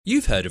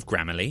You've heard of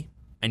Grammarly,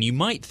 and you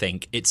might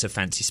think it's a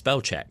fancy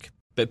spell check,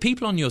 but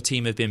people on your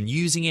team have been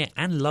using it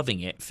and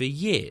loving it for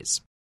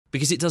years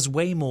because it does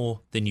way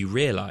more than you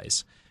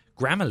realise.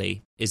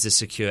 Grammarly is a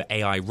secure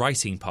AI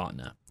writing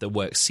partner that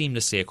works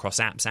seamlessly across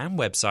apps and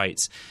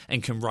websites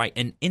and can write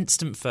an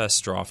instant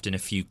first draft in a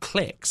few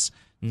clicks,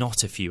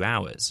 not a few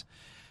hours.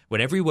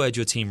 When every word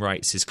your team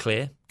writes is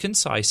clear,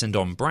 concise and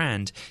on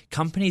brand,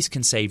 companies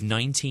can save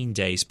 19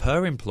 days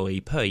per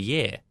employee per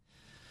year.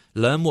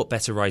 Learn what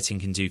better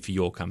writing can do for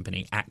your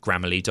company at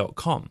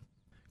Grammarly.com.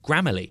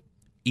 Grammarly.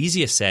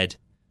 Easier said,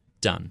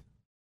 done.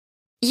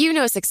 You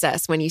know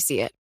success when you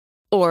see it.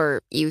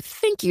 Or you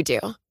think you do.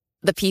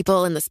 The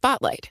people in the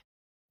spotlight.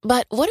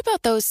 But what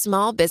about those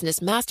small business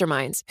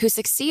masterminds who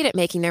succeed at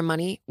making their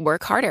money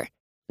work harder?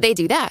 They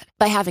do that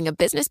by having a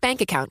business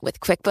bank account with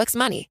QuickBooks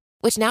Money,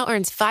 which now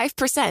earns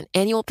 5%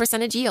 annual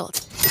percentage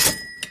yield.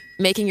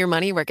 Making your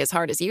money work as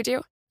hard as you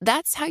do?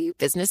 That's how you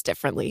business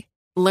differently.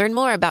 Learn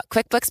more about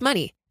QuickBooks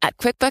Money at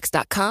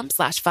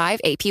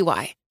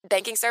quickbooks.com/5APY.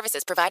 Banking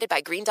services provided by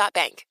Green Dot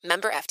Bank.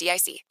 Member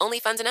FDIC. Only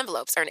funds and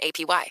envelopes earn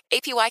APY.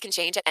 APY can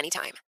change at any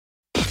time.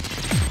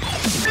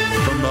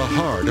 From the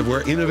heart of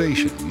where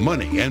innovation,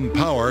 money, and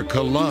power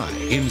collide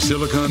in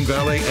Silicon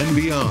Valley and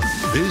beyond,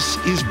 this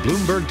is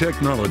Bloomberg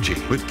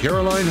Technology with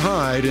Caroline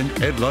Hyde and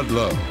Ed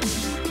Ludlow.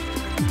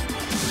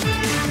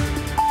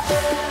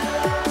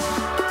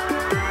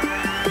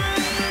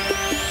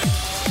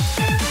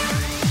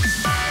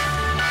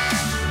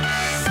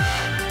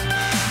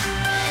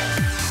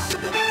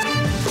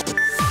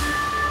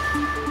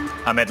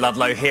 I'm Ed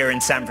Ludlow here in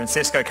San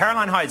Francisco.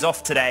 Caroline Hyde's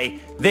off today.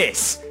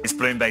 This is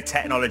Bloomberg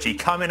Technology.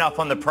 Coming up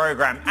on the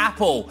program,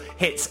 Apple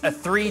hits a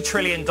 $3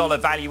 trillion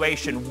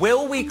valuation.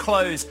 Will we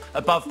close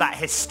above that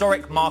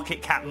historic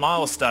market cap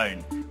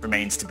milestone?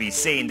 Remains to be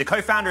seen. The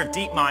co-founder of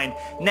DeepMind,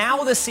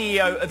 now the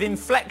CEO of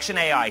Inflection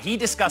AI. He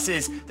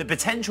discusses the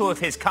potential of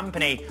his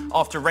company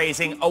after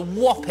raising a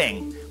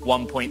whopping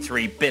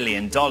 $1.3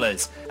 billion.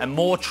 And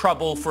more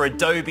trouble for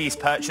Adobe's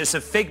purchase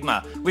of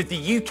Figma, with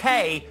the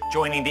UK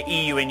joining the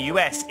EU and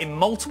US in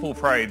multiple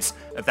probes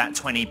of that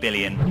 $20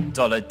 billion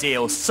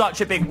deal.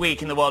 Such a big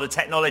week in the world of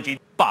technology.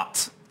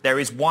 But there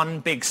is one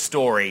big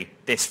story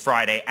this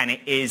Friday, and it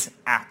is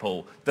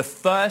Apple, the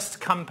first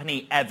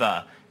company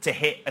ever to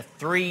hit a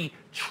 $3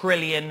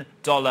 trillion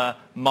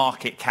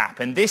market cap.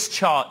 And this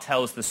chart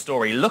tells the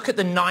story. Look at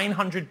the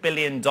 $900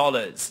 billion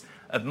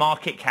of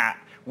market cap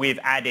we've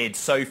added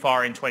so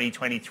far in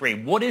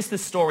 2023. What is the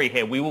story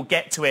here? We will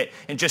get to it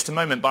in just a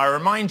moment. But I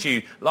remind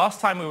you,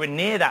 last time we were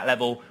near that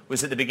level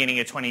was at the beginning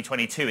of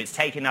 2022. It's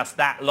taken us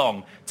that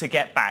long to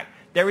get back.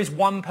 There is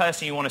one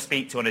person you want to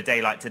speak to on a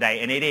day like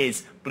today, and it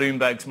is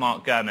Bloomberg's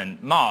Mark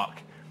Gurman.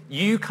 Mark,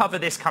 you cover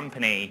this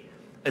company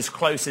as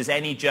close as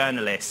any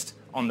journalist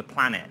on the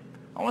planet.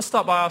 I want to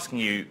start by asking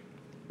you,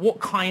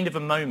 what kind of a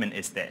moment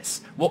is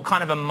this? What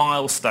kind of a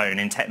milestone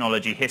in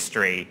technology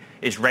history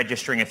is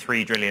registering a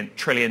 $3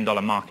 trillion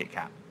market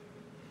cap?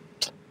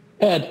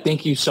 Ed,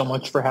 thank you so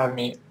much for having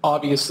me.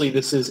 Obviously,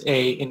 this is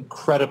an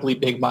incredibly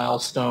big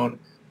milestone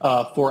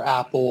for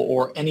Apple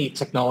or any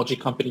technology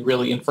company,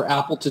 really. And for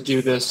Apple to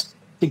do this,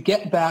 to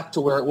get back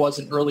to where it was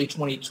in early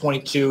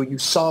 2022, you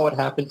saw what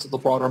happened to the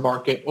broader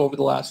market over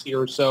the last year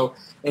or so.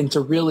 And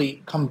to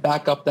really come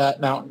back up that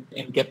mountain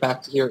and get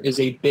back to here is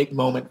a big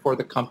moment for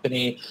the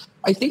company.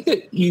 I think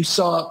that you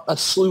saw a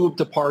slew of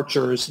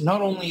departures,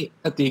 not only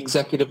at the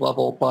executive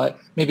level, but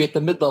maybe at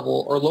the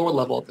mid-level or lower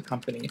level of the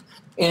company.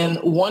 And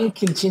one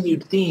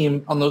continued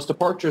theme on those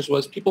departures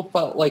was people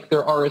felt like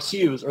their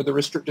RSUs or the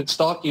restricted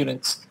stock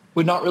units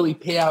would not really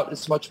pay out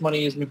as much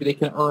money as maybe they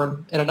can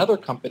earn in another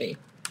company.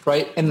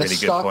 Right. And the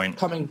stock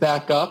coming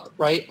back up.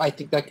 Right. I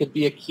think that could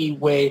be a key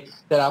way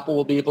that Apple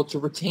will be able to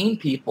retain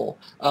people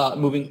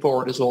moving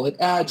forward as well. It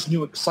adds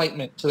new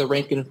excitement to the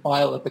rank and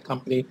file at the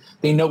company.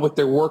 They know what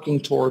they're working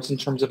towards in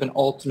terms of an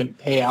ultimate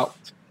payout.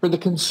 For the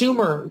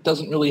consumer, it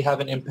doesn't really have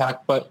an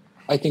impact. But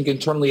I think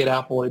internally at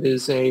Apple, it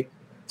is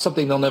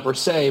something they'll never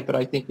say. But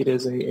I think it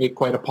is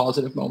quite a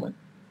positive moment.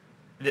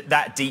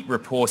 That deep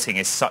reporting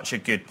is such a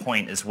good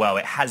point as well.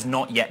 It has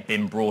not yet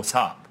been brought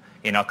up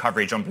in our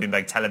coverage on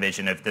Bloomberg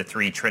Television of the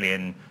 $3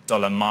 trillion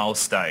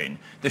milestone.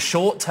 The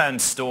short-term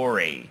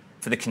story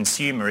for the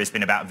consumer has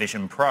been about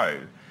Vision Pro,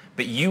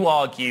 but you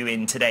argue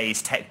in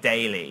today's Tech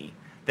Daily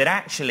that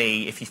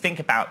actually, if you think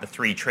about the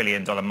 $3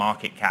 trillion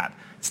market cap,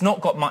 it's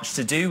not got much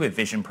to do with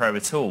Vision Pro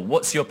at all.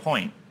 What's your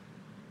point?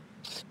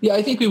 Yeah,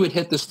 I think we would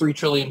hit this $3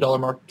 trillion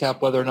market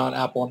cap whether or not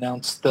Apple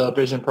announced the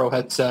Vision Pro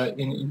headset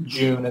in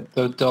June at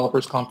the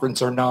developers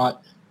conference or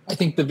not. I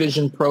think the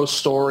Vision Pro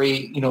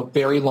story,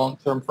 very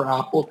long-term for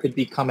Apple, could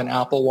become an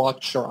Apple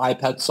Watch or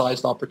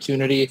iPad-sized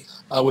opportunity,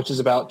 which is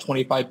about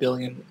 $25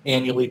 billion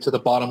annually to the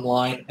bottom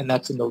line, and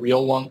that's in the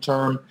real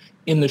long-term.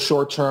 In the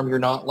short term, you're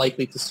not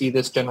likely to see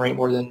this generate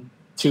more than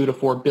 $2 to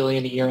 $4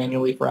 billion a year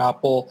annually for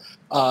Apple,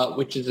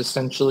 which is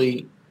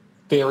essentially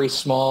very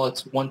small.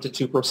 It's 1 to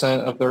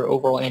 2% of their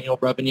overall annual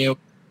revenue.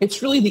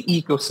 It's really the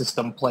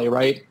ecosystem play,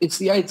 right? It's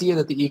the idea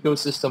that the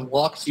ecosystem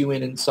locks you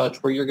in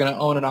such where you're going to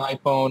own an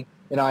iPhone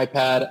an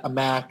iPad, a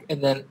Mac,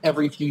 and then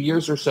every few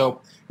years or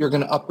so, you're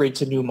going to upgrade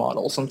to new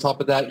models. On top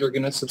of that, you're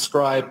going to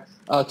subscribe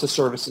to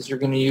services. You're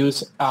going to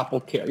use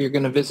Apple Care. You're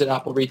going to visit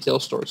Apple retail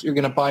stores. You're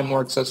going to buy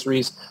more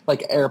accessories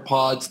like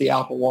AirPods, the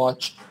Apple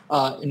Watch,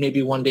 and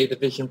maybe one day the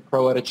Vision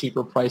Pro at a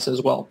cheaper price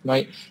as well,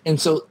 right? And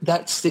so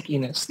that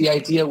stickiness, the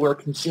idea where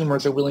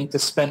consumers are willing to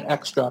spend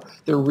extra,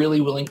 they're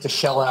really willing to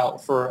shell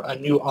out for a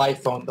new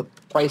iPhone, the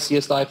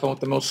priciest iPhone with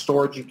the most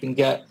storage you can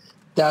get.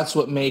 That's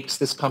what makes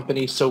this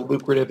company so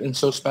lucrative and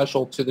so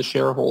special to the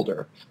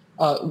shareholder.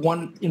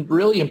 One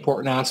really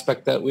important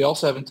aspect that we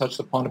also haven't touched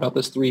upon about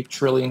this $3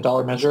 trillion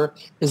measure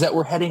is that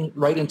we're heading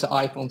right into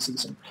iPhone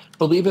season.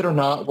 Believe it or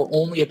not, we're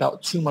only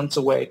about 2 months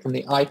away from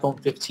the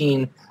iPhone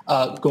 15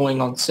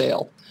 going on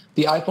sale.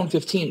 The iPhone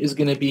 15 is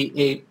going to be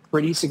a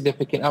pretty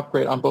significant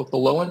upgrade on both the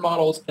low-end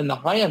models and the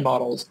high-end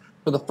models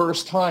for the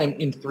first time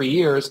in 3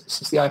 years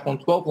since the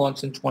iPhone 12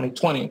 launched in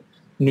 2020.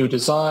 New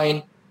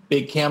design,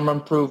 big camera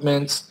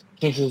improvements,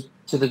 changes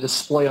to the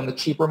display on the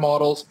cheaper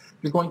models.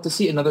 You're going to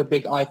see another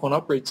big iPhone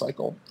upgrade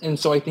cycle. And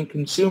so I think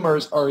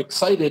consumers are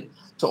excited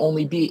to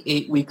only be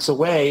 8 weeks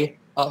away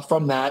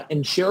from that,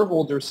 and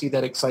shareholders see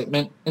that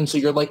excitement. And so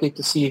you're likely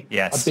to see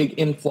a big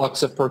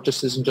influx of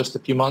purchases in just a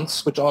few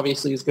months, which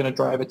obviously is going to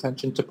drive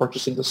attention to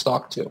purchasing the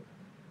stock too.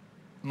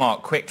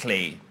 Mark,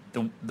 quickly,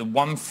 the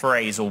one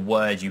phrase or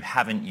word you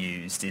haven't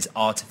used is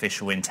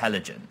artificial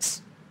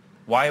intelligence.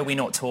 Why are we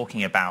not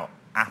talking about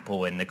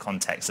Apple in the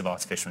context of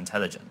artificial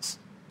intelligence?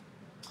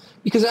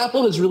 Because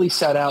Apple has really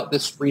set out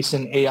this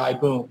recent AI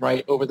boom,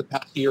 right? Over the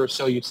past year or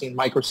so, you've seen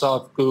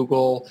Microsoft,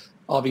 Google,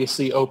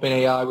 obviously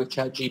OpenAI with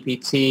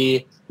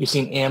ChatGPT. You've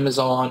seen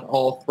Amazon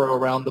all throw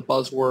around the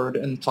buzzword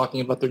and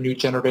talking about their new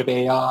generative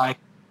AI,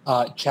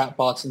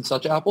 chatbots and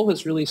such. Apple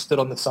has really stood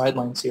on the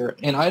sidelines here.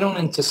 And I don't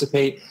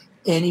anticipate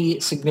any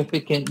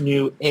significant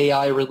new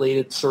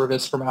AI-related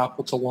service from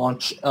Apple to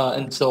launch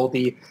until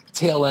the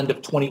tail end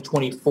of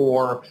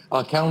 2024,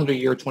 calendar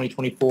year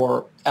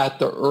 2024 at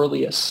the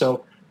earliest.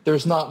 So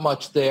there's not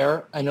much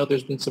there. I know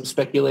there's been some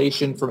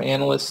speculation from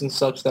analysts and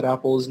such that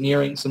Apple is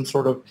nearing some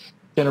sort of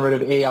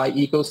generative AI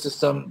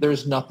ecosystem.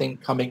 There's nothing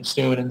coming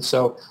soon. And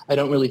so I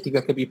don't really think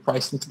that could be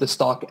priced into the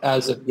stock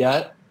as of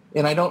yet.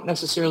 And I don't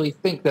necessarily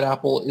think that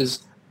Apple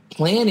is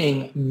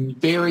planning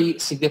very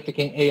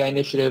significant AI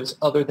initiatives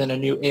other than a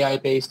new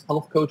AI-based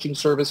health coaching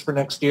service for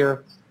next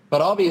year. But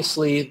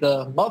obviously,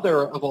 the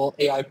mother of all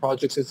AI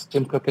projects, as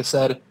Tim Cook has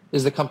said,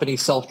 is the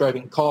company's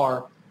self-driving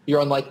car.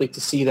 You're unlikely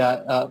to see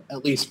that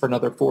at least for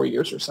another 4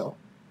 years or so.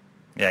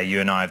 Yeah, you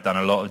and I have done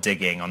a lot of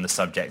digging on the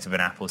subject of an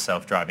Apple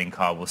self-driving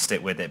car. We'll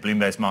stick with it.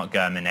 Bloomberg's Mark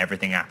Gurman,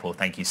 Everything Apple.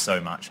 Thank you so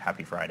much.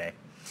 Happy Friday.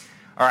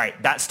 All right,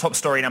 that's top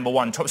story number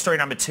one. Top story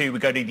number two, we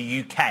go to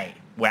the UK,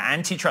 where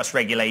antitrust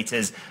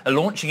regulators are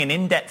launching an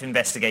in-depth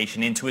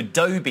investigation into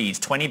Adobe's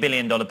 $20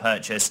 billion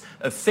purchase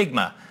of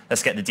Figma.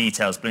 Let's get the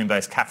details.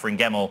 Bloomberg's Catherine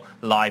Gemmell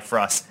live for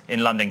us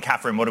in London.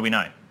 Catherine, what do we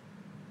know?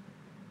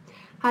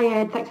 Hi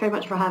Ed, thanks very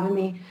much for having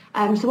me.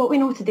 So what we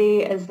know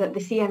today is that the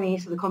CMA,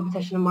 so the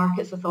Competition and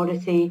Markets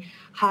Authority,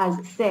 has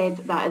said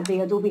that the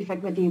Adobe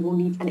Figma deal will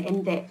need an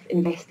in-depth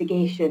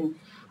investigation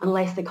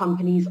unless the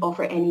companies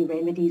offer any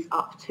remedies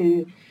up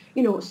to,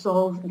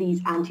 solve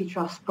these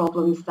antitrust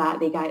problems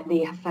that they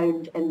have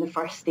found in the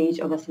first stage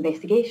of this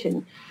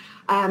investigation.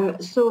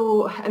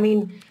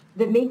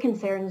 The main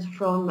concerns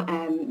from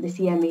the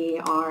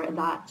CMA are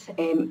that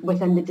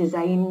within the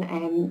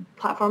design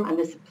platform and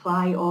the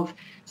supply of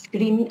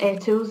screen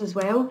tools as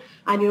well.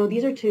 And,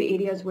 these are two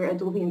areas where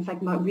Adobe and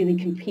Figma really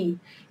compete.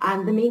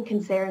 And the main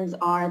concerns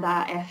are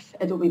that if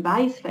Adobe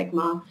buys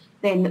Figma,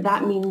 then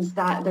that means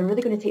that they're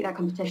really going to take that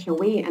competition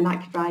away, and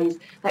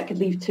that could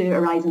lead to a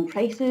rise in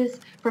prices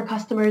for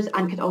customers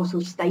and could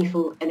also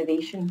stifle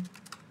innovation.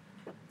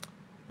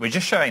 We're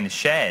just showing the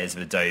shares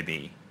of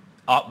Adobe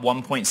up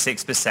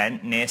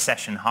 1.6%, near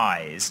session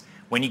highs.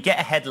 When you get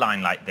a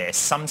headline like this,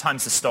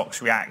 sometimes the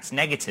stocks react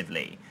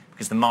negatively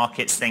because the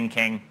market's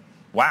thinking,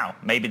 wow,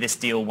 maybe this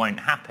deal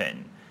won't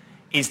happen.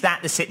 Is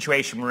that the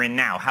situation we're in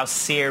now? How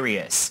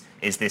serious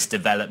is this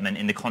development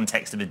in the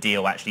context of a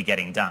deal actually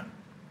getting done?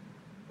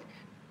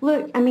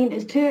 Look,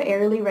 it's too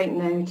early right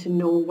now to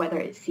know whether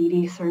it's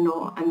serious or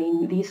not.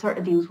 These sort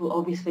of deals will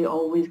obviously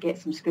always get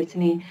some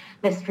scrutiny.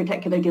 This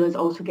particular deal is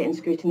also getting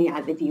scrutiny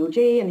at the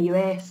DOJ in the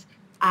US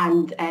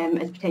and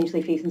is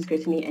potentially facing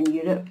scrutiny in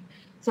Europe.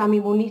 So,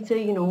 we'll need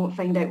to,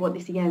 find out what the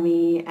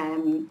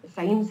CMA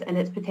finds in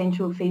its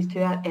potential phase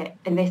 2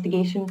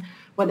 investigation,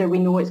 whether we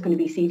know it's going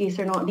to be serious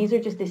or not. These are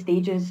just the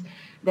stages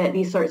that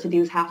these sorts of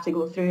deals have to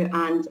go through.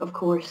 And of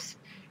course,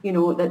 that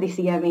the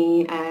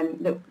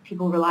CMA,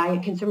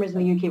 that consumers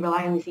in the UK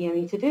rely on the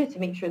CMA to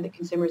make sure that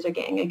consumers are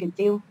getting a good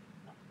deal.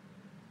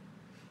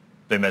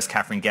 Bloomberg's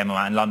Catherine Gemmell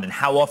out in London.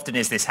 How often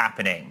is this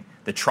happening?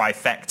 The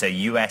trifecta,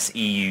 US,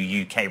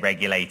 EU, UK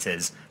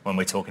regulators, when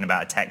we're talking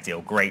about a tech deal.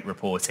 Great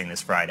reporting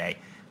this Friday.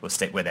 We'll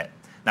stick with it.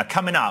 Now,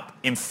 coming up,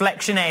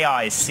 Inflection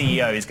AI's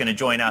CEO is going to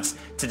join us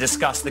to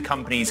discuss the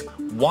company's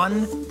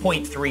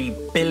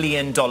 $1.3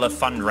 billion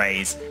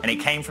fundraise, and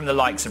it came from the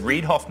likes of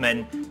Reid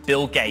Hoffman,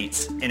 Bill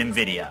Gates, and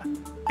NVIDIA.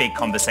 Big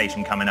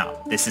conversation coming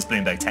up. This is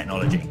Bloomberg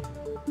Technology.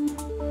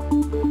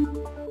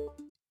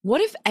 What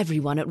if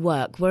everyone at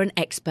work were an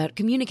expert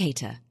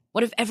communicator?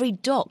 What if every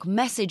doc,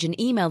 message and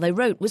email they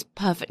wrote was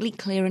perfectly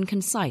clear and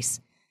concise?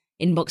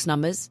 Inbox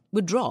numbers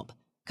would drop,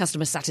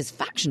 customer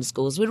satisfaction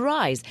scores would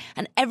rise,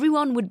 and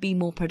everyone would be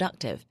more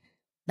productive.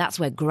 That's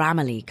where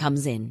Grammarly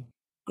comes in.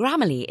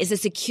 Grammarly is a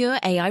secure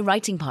AI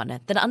writing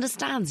partner that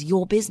understands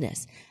your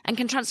business and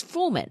can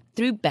transform it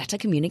through better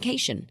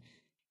communication.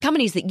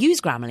 Companies that use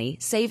Grammarly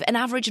save an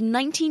average of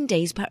 19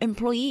 days per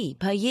employee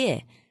per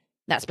year.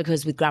 That's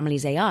because with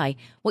Grammarly's AI,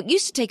 what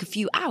used to take a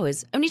few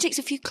hours only takes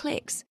a few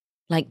clicks,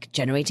 like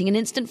generating an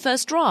instant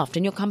first draft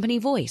in your company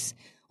voice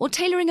or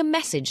tailoring a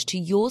message to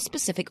your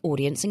specific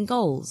audience and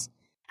goals.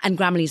 And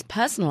Grammarly's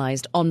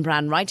personalized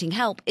on-brand writing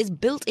help is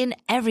built in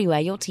everywhere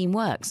your team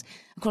works,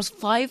 across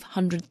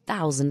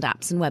 500,000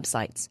 apps and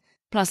websites.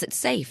 Plus, it's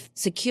safe,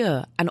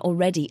 secure, and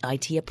already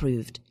IT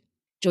approved.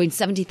 Join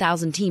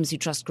 70,000 teams who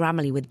trust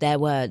Grammarly with their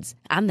words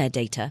and their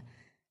data.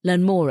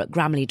 Learn more at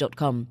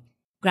Grammarly.com.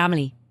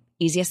 Grammarly.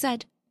 Easier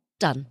said,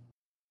 done.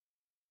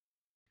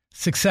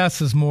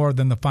 Success is more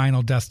than the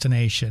final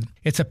destination.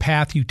 It's a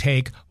path you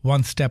take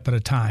one step at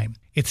a time.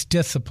 It's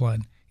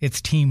discipline,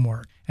 it's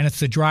teamwork, and it's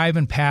the drive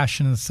and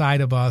passion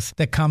inside of us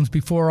that comes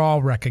before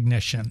all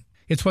recognition.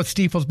 It's what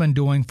Stifel's been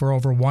doing for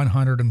over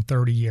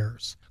 130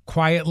 years.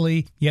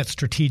 Quietly, yet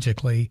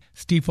strategically,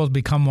 Stifel's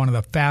become one of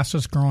the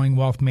fastest growing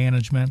wealth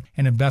management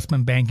and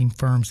investment banking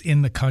firms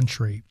in the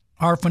country.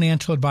 Our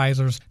financial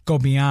advisors go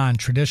beyond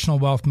traditional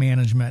wealth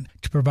management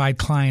to provide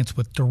clients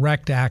with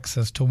direct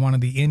access to one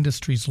of the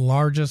industry's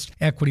largest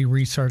equity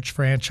research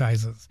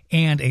franchises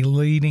and a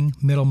leading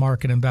middle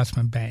market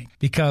investment bank,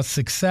 because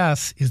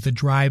success is the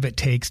drive it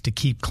takes to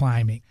keep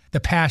climbing,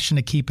 the passion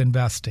to keep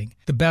investing,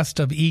 the best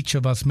of each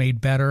of us made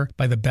better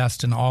by the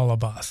best in all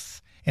of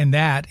us. And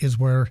that is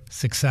where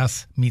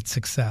success meets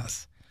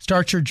success.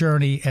 Start your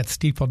journey at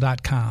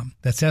Stifel.com.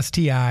 That's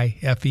STIFEL.com.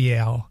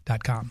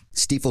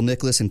 Stifel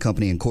Nicholas and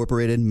Company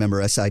Incorporated,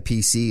 member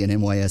SIPC and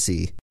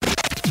NYSE.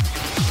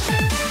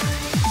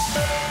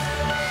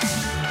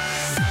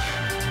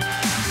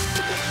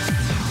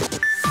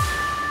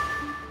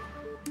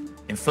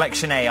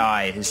 Inflection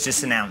AI has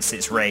just announced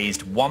it's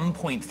raised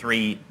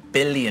 $1.3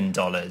 billion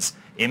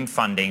in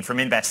funding from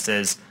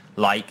investors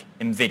like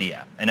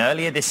NVIDIA. And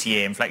earlier this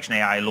year, Inflection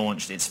AI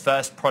launched its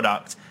first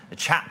product, a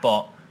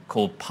chatbot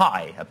called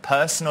Pi, a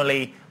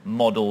personally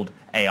modeled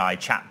AI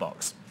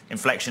chatbox.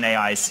 Inflection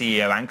AI's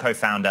CEO and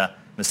co-founder,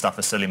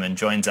 Mustafa Suleyman,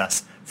 joins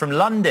us from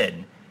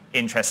London,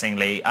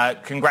 interestingly.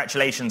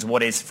 Congratulations,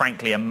 what is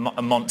frankly a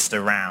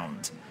monster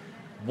round.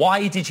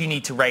 Why did you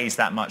need to raise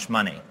that much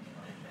money?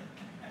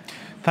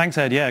 Thanks,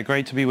 Ed. Yeah,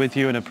 great to be with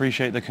you and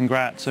appreciate the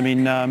congrats. I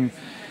mean,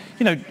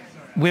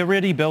 we're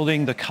really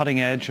building the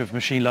cutting edge of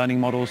machine learning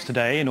models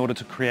today in order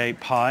to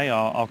create Pi,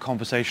 our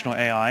conversational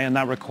AI, and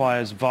that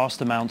requires vast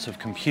amounts of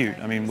compute.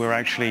 I mean, we're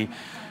actually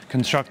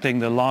constructing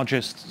the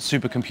largest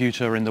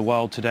supercomputer in the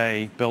world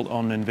today built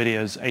on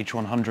NVIDIA's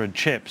H100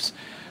 chips.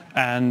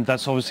 And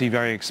that's obviously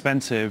very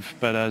expensive,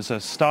 but as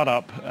a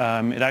startup,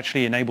 it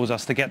actually enables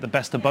us to get the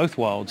best of both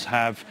worlds,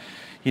 have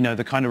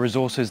the kind of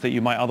resources that you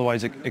might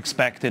otherwise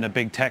expect in a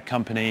big tech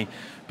company,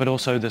 but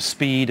also the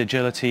speed,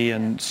 agility,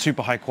 and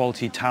super high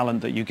quality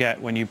talent that you get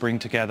when you bring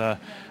together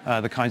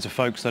the kinds of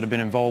folks that have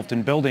been involved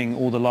in building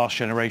all the last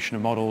generation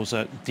of models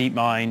at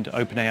DeepMind,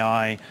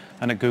 OpenAI,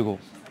 and at Google.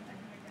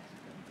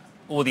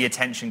 All the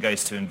attention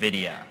goes to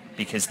NVIDIA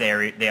because they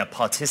are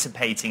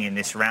participating in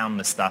this round,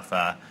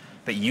 Mustafa,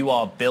 but you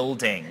are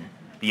building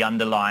the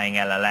underlying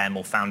LLM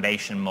or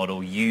foundation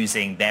model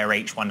using their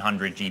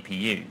H100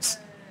 GPUs.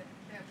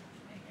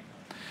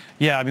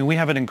 Yeah, I mean, we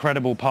have an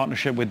incredible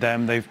partnership with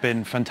them. They've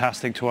been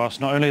fantastic to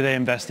us. Not only are they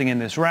investing in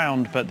this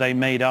round, but they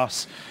made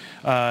us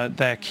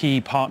their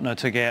key partner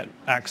to get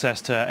access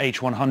to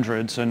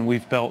H100s, and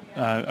we've built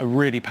a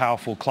really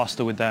powerful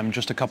cluster with them.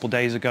 Just a couple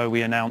days ago,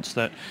 we announced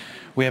that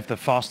we have the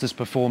fastest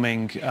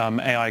performing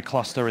AI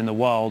cluster in the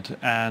world,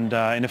 and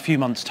in a few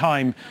months'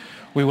 time,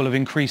 we will have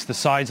increased the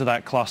size of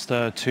that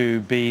cluster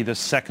to be the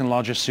second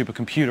largest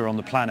supercomputer on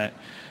the planet,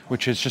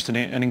 which is just an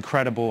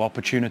incredible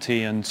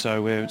opportunity. And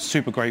so we're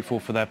super grateful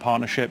for their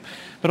partnership,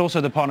 but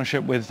also the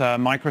partnership with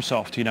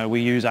Microsoft.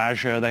 We use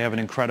Azure. They have an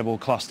incredible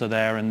cluster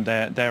there, and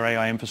their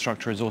AI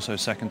infrastructure is also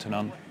second to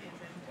none.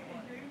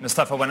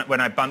 Mustafa,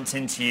 when I bumped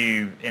into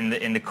you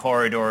in the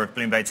corridor of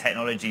Bloomberg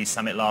Technology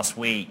Summit last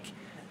week,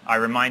 I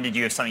reminded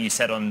you of something you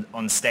said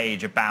on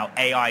stage about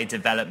AI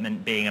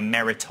development being a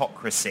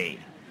meritocracy.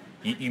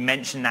 You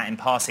mentioned that in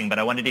passing, but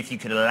I wondered if you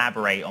could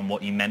elaborate on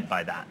what you meant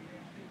by that.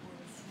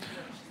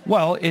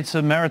 Well, it's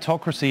a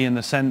meritocracy in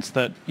the sense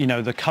that,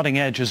 the cutting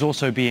edge is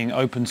also being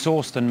open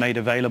sourced and made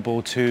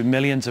available to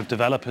millions of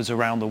developers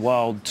around the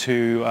world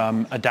to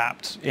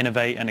adapt,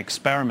 innovate, and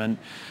experiment.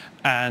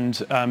 And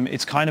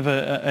it's kind of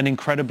an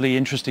incredibly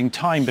interesting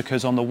time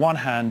because on the one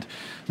hand,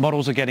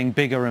 models are getting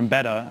bigger and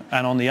better,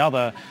 and on the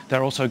other,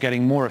 they're also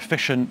getting more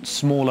efficient,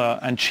 smaller,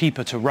 and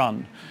cheaper to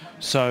run.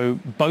 So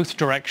both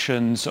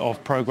directions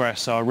of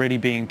progress are really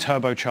being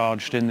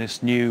turbocharged in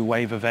this new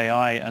wave of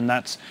AI, and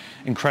that's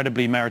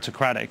incredibly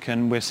meritocratic,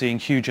 and we're seeing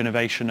huge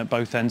innovation at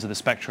both ends of the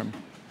spectrum.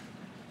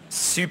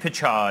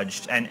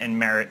 supercharged and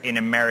in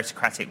a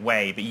meritocratic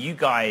way, but you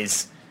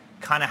guys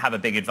kind of have a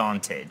big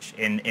advantage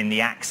in the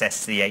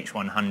access to the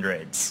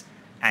H100s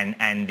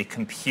and the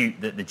compute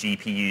that the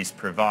GPUs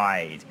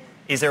provide.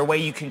 Is there a way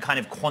you can kind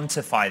of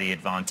quantify the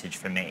advantage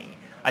for me?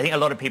 I think a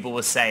lot of people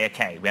will say,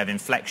 okay, we have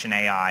Inflection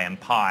AI and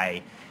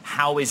Pi.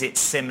 How is it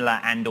similar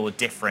and or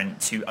different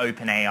to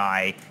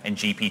OpenAI and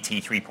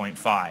GPT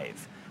 3.5?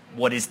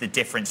 What is the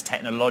difference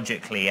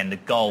technologically and the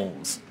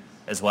goals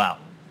as well?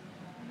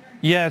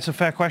 Yeah, it's a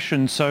fair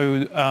question.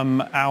 So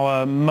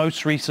our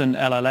most recent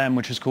LLM,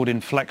 which is called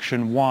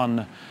Inflection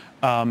 1,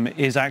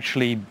 is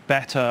actually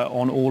better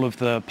on all of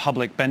the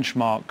public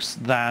benchmarks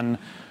than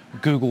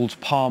Google's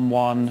Palm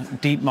 1,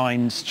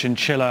 DeepMind's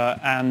Chinchilla,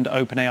 and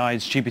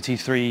OpenAI's GPT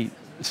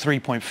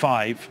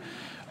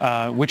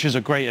 3.5, which is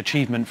a great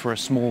achievement for a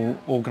small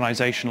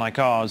organization like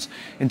ours.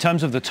 In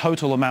terms of the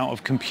total amount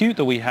of compute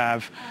that we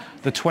have,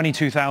 the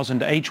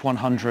 22,000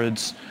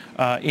 H100s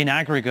in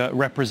aggregate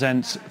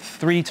represents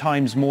 3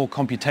 times more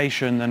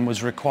computation than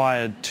was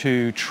required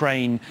to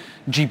train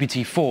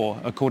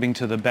GPT-4, according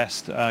to the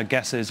best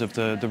guesses of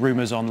the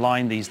rumors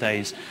online these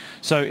days.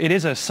 So it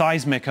is a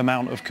seismic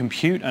amount of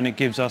compute, and it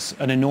gives us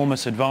an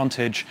enormous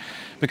advantage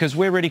because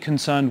we're really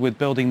concerned with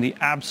building the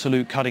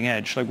absolute cutting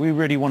edge. Like, we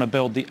really want to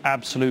build the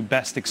absolute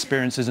best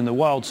experiences in the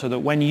world so that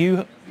when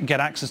you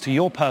get access to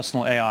your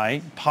personal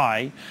AI,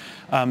 Pi,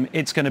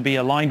 it's going to be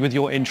aligned with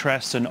your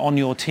interests and on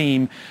your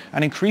team,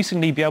 and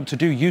increasingly be able to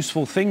do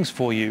useful things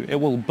for you. It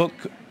will book,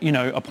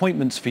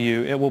 appointments for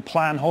you. It will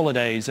plan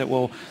holidays. It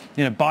will,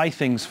 buy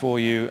things for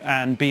you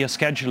and be a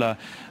scheduler.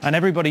 And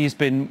everybody's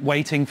been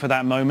waiting for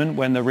that moment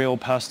when the real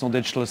personal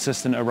digital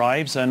assistant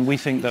arrives. And we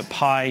think that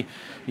Pi,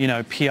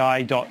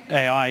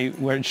 pi.ai,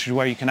 which is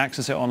where you can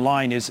access it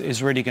online,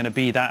 is really going to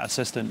be that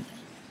assistant.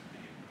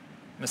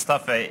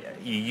 Mustafa,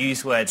 you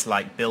use words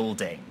like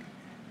building.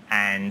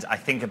 And I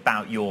think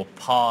about your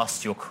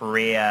past, your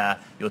career,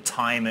 your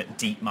time at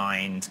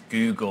DeepMind,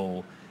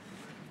 Google.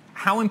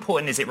 How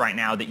important is it right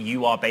now that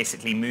you are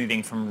basically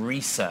moving from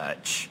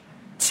research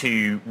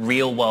to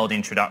real-world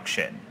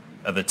introduction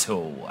of a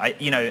tool?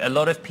 A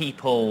lot of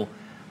people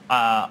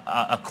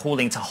are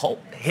calling to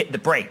hit the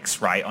brakes,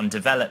 right, on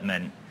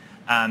development.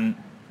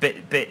 But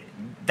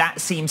that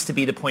seems to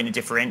be the point of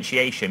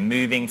differentiation,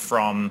 moving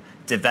from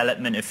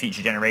development of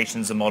future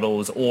generations of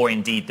models, or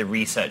indeed the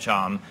research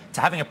arm,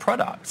 to having a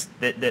product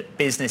that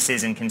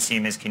businesses and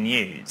consumers can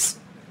use.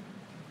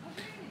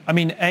 I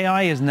mean,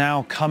 AI is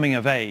now coming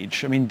of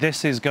age. I mean,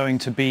 this is going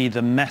to be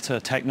the meta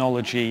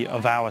technology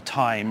of our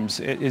times.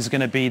 It is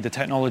going to be the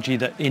technology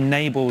that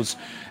enables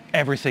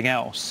everything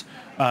else.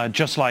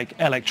 Just like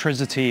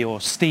electricity or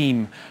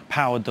steam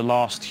powered the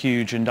last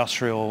huge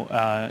industrial,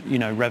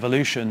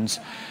 revolutions.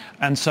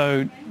 And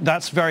so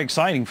that's very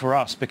exciting for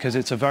us because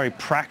it's a very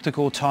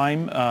practical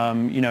time.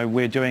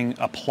 We're doing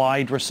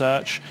applied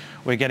research.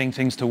 We're getting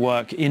things to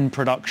work in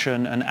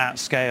production and at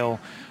scale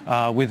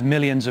with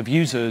millions of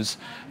users.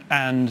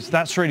 And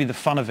that's really the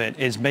fun of it,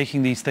 is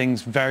making these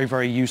things very,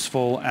 very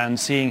useful and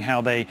seeing how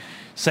they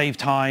save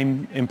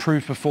time,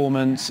 improve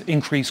performance,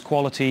 increase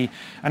quality,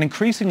 and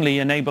increasingly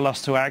enable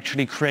us to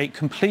actually create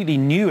completely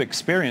new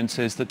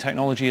experiences that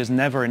technology has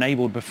never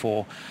enabled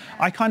before.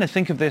 I kind of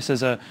think of this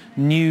as a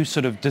new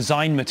sort of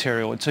design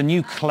material. It's a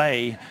new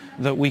clay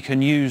that we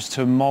can use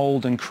to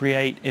mold and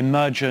create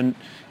emergent,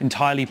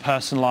 entirely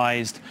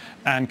personalized,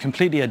 and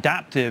completely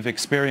adaptive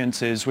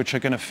experiences which are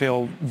going to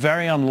feel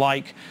very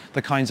unlike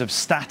the kinds of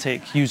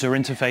static user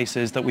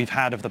interfaces that we've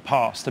had of the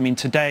past. I mean,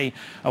 today,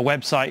 a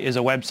website is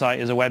a website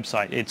is a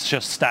website. It's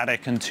just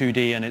static and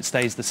 2D, and it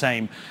stays the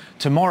same.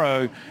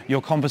 Tomorrow,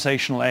 your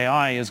conversational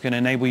AI is going to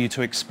enable you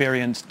to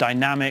experience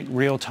dynamic,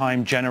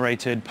 real-time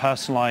generated,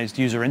 personalized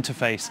user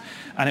interface,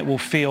 and it will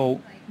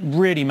feel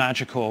really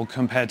magical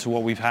compared to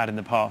what we've had in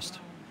the past.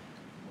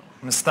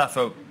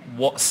 Mustafa,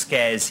 what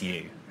scares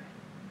you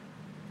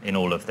in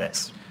all of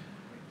this?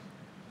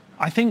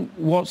 I think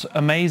what's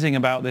amazing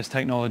about this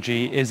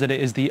technology is that it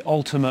is the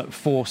ultimate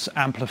force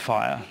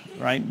amplifier,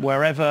 right?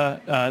 Wherever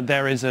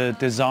there is a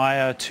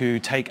desire to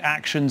take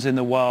actions in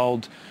the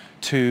world,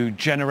 to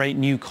generate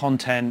new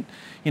content,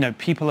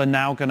 people are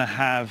now going to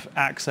have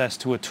access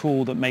to a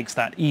tool that makes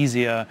that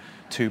easier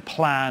to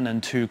plan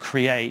and to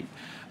create.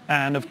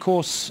 And of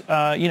course,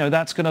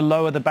 that's going to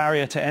lower the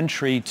barrier to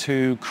entry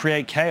to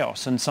create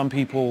chaos. And some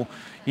people,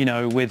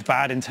 with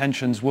bad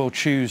intentions will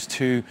choose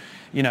to,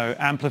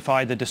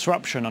 amplify the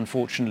disruption,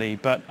 unfortunately.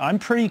 But I'm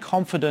pretty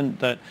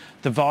confident that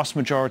the vast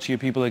majority of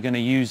people are going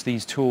to use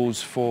these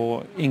tools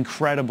for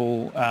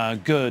incredible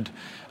good.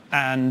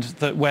 And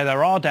that where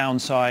there are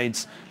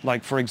downsides,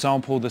 like, for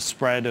example, the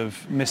spread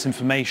of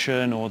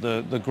misinformation or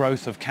the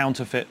growth of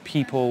counterfeit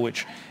people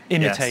which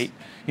imitate,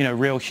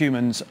 real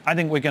humans, I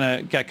think we're going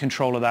to get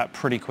control of that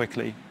pretty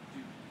quickly.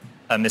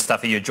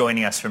 Mustafa, you're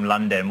joining us from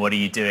London. What are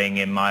you doing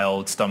in my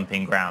old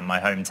stomping ground,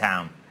 my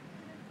hometown?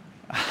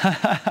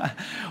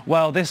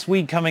 Well, this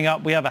week coming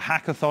up, we have a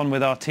hackathon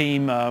with our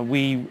team.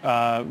 We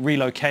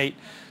relocate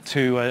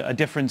to a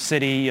different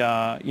city,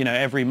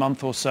 every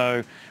month or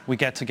so. We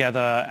get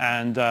together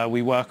and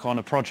we work on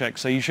a project.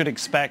 So you should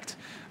expect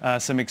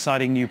some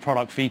exciting new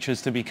product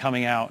features to be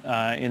coming out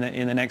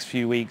in the next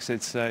few weeks.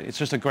 It's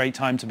just a great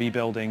time to be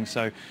building.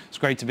 So it's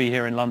great to be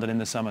here in London in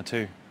the summer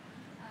too.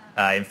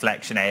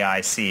 Inflection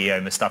AI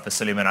CEO Mustafa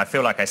Suleiman. I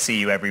feel like I see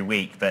you every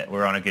week, but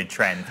we're on a good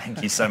trend.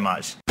 Thank you so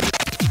much.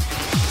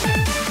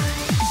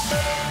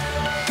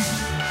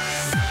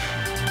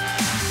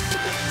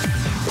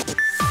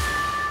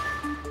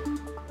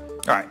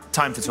 All right,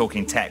 time for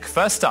talking tech.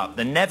 First up,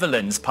 the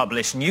Netherlands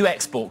published new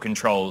export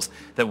controls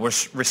that will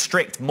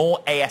restrict more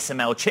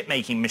ASML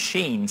chip-making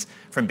machines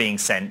from being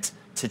sent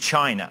to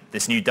China.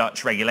 This new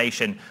Dutch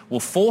regulation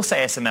will force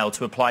ASML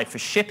to apply for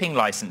shipping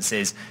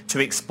licenses to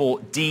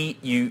export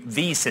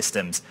DUV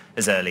systems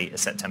as early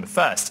as September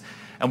 1st.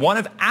 And one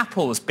of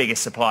Apple's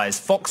biggest suppliers,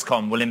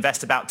 Foxconn, will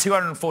invest about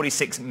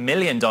 $246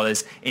 million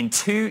in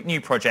 2 new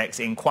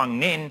projects in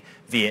Quang Ninh,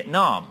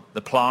 Vietnam.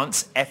 The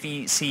plants,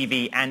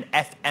 FECV and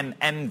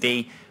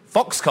FMMV,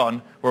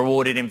 Foxconn were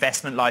awarded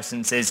investment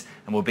licenses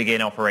and will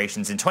begin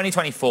operations in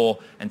 2024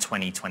 and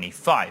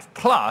 2025.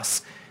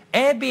 Plus,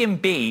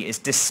 Airbnb is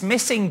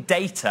dismissing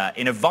data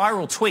in a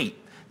viral tweet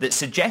that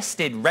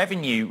suggested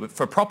revenue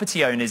for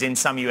property owners in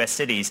some US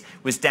cities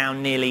was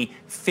down nearly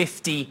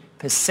 50%.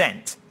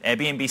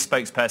 Airbnb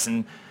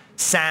spokesperson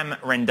Sam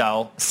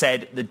Rendell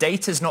said the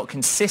data is not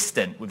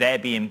consistent with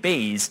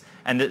Airbnb's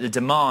and that the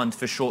demand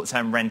for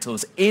short-term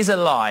rentals is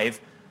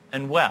alive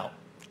and well.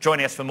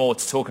 Joining us for more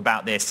to talk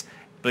about this,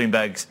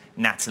 Bloomberg's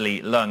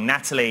Natalie Leung.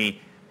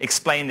 Natalie,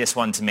 explain this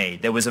one to me.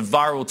 There was a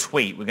viral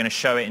tweet, we're going to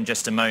show it in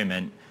just a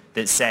moment,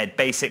 that said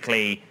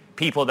basically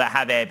people that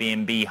have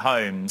Airbnb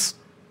homes,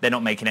 they're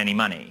not making any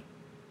money.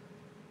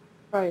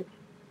 Right.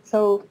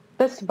 So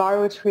this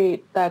viral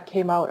tweet that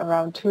came out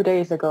around 2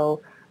 days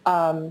ago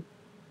had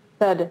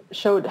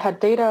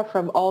data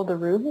from all the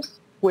rooms,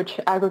 which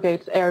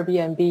aggregates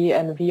Airbnb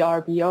and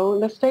VRBO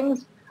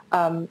listings.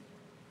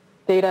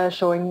 Data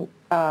showing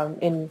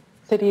in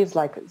cities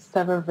like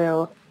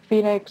Sevierville,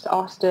 Phoenix,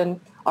 Austin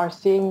are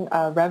seeing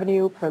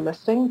revenue per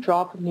listing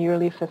drop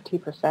nearly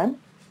 50%.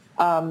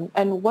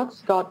 And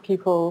what's got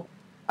people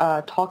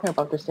talking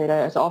about this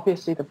data is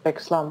obviously the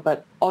big slump,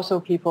 but also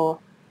people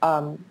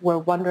were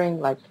wondering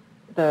like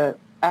the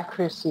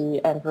accuracy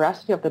and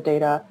veracity of the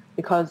data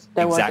because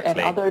there was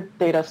another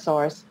data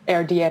source,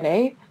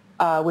 AirDNA,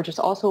 which is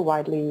also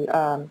widely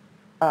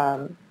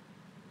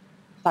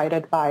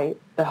cited by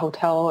the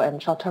hotel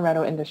and short-term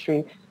rental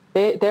industry.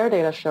 Their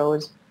data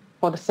shows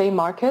for the same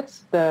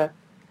markets, the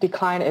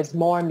decline is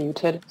more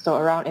muted, so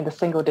around in the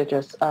single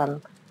digits.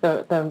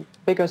 The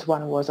biggest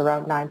one was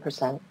around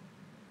 9%.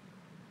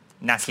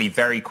 Natalie,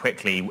 very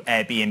quickly,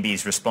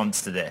 Airbnb's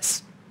response to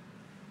this.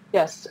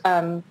 Yes,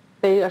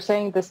 they are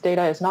saying this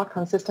data is not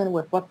consistent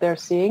with what they're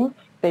seeing.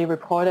 They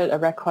reported a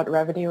record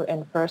revenue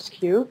in first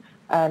Q,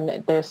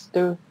 and they're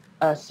still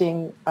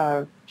seeing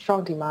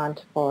strong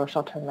demand for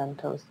short-term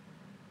rentals.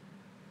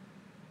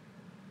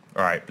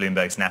 All right,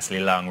 Bloomberg's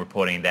Natalie Leung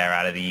reporting there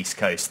out of the East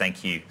Coast.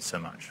 Thank you so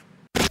much.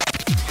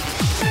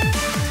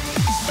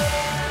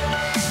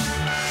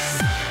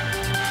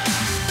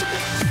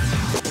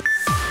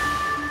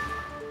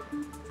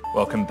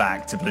 Welcome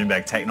back to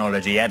Bloomberg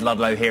Technology. Ed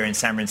Ludlow here in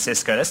San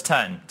Francisco. Let's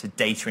turn to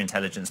data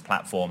intelligence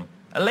platform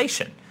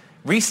Elation.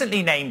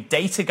 Recently named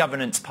Data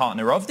Governance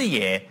Partner of the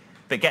Year,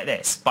 but get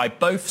this, by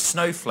both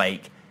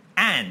Snowflake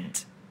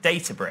and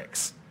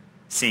Databricks.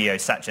 CEO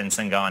Satyen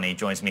Sangani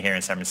joins me here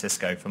in San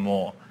Francisco for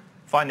more.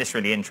 I find this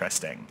really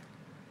interesting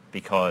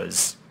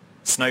because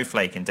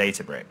Snowflake and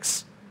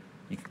Databricks,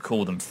 you could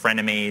call them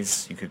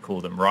frenemies, you could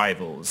call them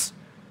rivals.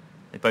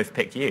 They both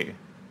picked you.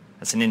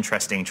 That's an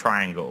interesting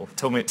triangle.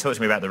 Talk to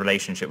me about the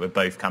relationship with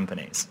both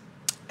companies.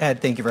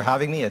 Ed, thank you for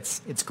having me.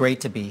 It's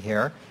great to be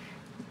here.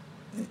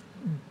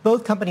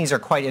 Both companies are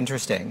quite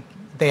interesting.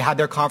 They had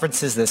their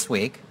conferences this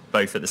week.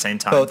 Both at the same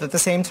time? Both at the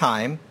same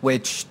time,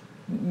 which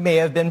may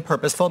have been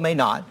purposeful, may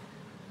not.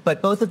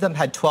 But both of them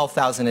had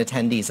 12,000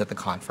 attendees at the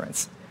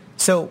conference.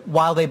 So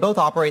while they both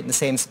operate in the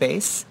same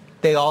space,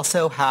 they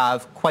also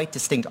have quite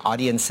distinct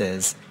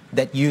audiences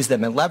that use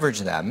them and leverage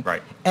them,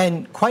 right.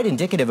 And quite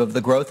indicative of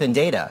the growth in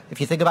data. If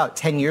you think about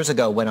 10 years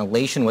ago when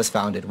Elation was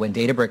founded, when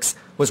Databricks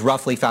was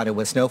roughly founded,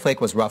 when Snowflake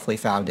was roughly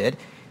founded,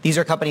 these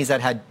are companies that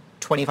had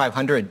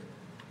 2,500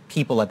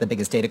 people at the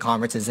biggest data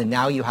conferences, and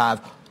now you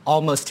have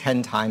almost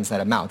 10 times that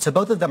amount. So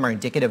both of them are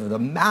indicative of the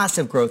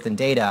massive growth in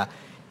data,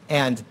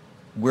 and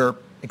we're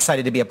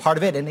excited to be a part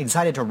of it and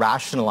excited to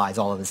rationalize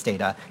all of this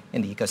data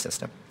in the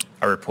ecosystem.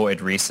 I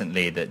reported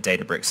recently that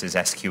Databricks'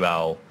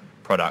 SQL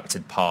product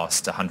had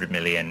passed $100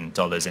 million in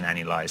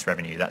annualized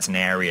revenue. That's an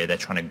area they're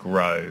trying to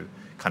grow,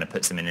 kind of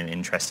puts them in an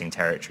interesting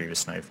territory with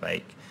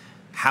Snowflake.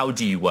 How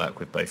do you work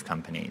with both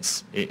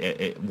companies?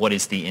 What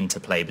is the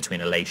interplay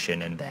between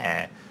Elation and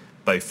their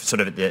both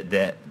sort of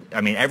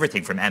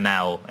everything from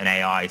ML and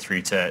AI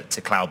through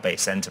to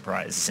cloud-based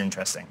enterprise? It's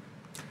interesting.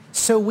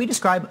 So we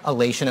describe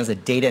Elation as a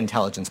data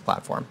intelligence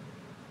platform.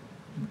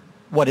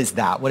 what is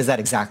that? What does that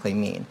exactly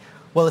mean?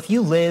 Well, if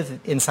you live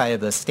inside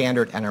of the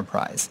standard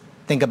enterprise,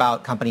 think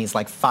about companies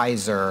like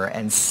Pfizer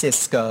and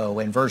Cisco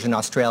and Virgin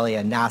Australia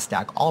and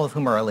NASDAQ, all of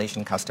whom are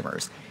Alation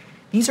customers.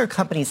 These are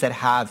companies that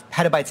have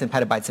petabytes and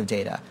petabytes of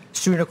data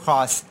strewn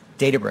across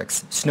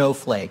Databricks,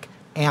 Snowflake,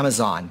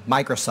 Amazon,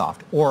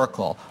 Microsoft,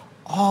 Oracle,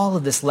 all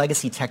of this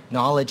legacy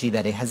technology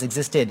that it has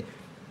existed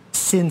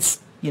since,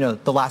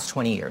 the last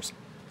 20 years.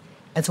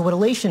 And so what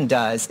Alation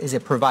does is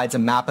it provides a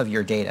map of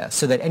your data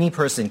so that any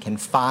person can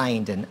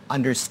find and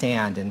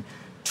understand and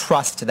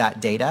trust that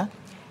data.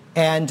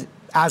 And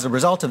as a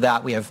result of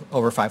that, we have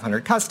over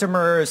 500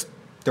 customers,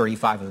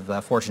 35 of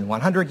the Fortune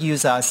 100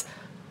 use us.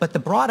 But the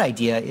broad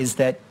idea is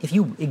that if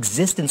you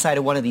exist inside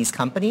of one of these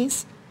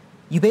companies,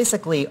 you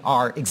basically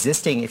are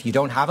existing, if you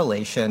don't have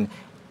Alation,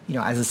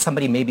 as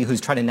somebody maybe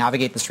who's trying to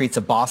navigate the streets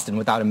of Boston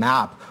without a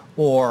map,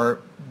 or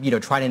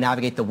trying to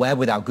navigate the web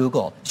without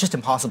Google. It's just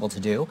impossible to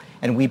do,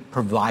 and we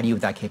provide you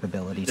with that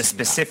capability. The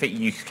specific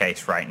use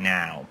case right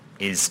now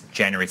is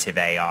generative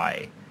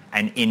AI,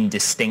 and in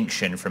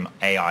distinction from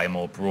AI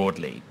more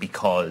broadly,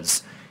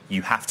 because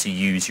you have to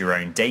use your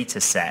own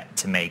data set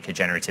to make a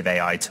generative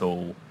AI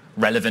tool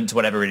relevant to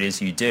whatever it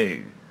is you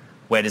do.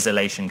 Where does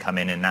Alation come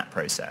in that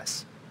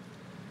process?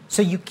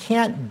 So you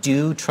can't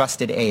do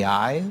trusted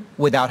AI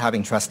without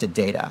having trusted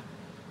data.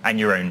 And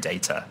your own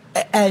data.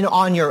 And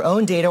on your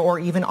own data or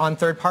even on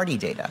third-party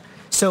data.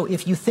 So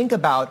if you think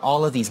about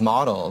all of these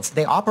models,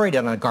 they operate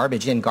on a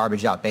garbage in,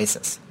 garbage out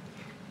basis.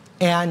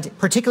 And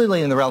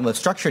particularly in the realm of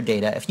structured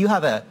data, if you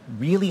have a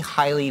really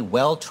highly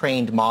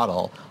well-trained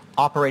model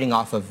operating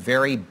off of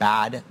very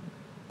bad,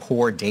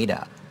 poor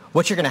data,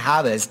 what you're going to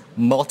have is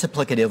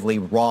multiplicatively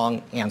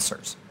wrong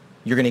answers.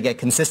 You're going to get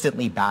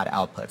consistently bad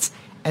outputs.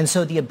 And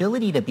so the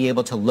ability to be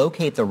able to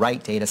locate the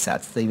right data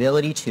sets, the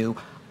ability to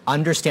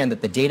understand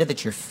that the data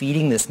that you're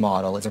feeding this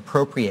model is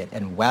appropriate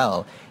and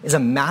well is a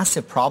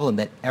massive problem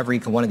that every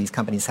one of these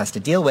companies has to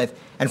deal with,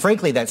 and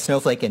frankly that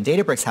Snowflake and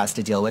Databricks has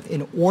to deal with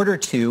in order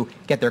to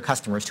get their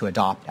customers to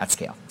adopt at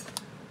scale.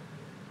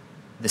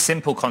 The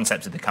simple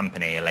concept of the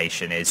company,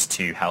 Alation, is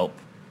to help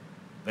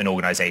an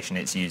organization,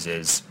 its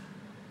users,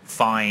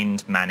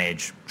 find,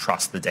 manage,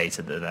 trust the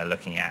data that they're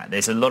looking at.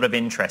 There's a lot of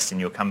interest in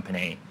your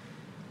company.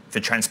 For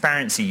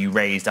transparency, you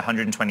raised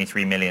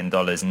 $123 million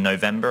in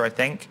November, I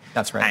think.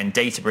 That's right. And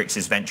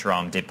Databricks' venture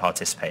arm did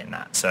participate in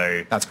that.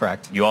 So that's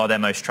correct. You are their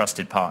most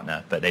trusted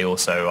partner, but they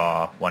also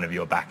are one of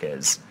your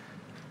backers.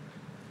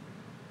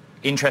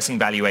 Interesting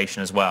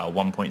valuation as well,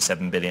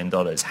 $1.7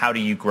 billion. How do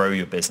you grow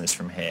your business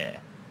from here?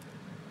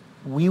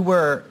 We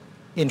were,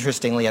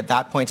 interestingly, at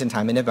that point in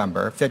time in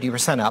November,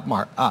 50%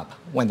 up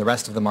when the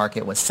rest of the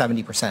market was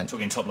 70%.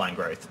 Talking top-line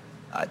growth.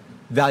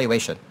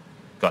 Valuation.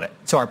 Got it.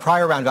 So our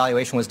prior round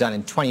valuation was done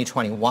in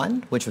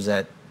 2021, which was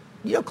at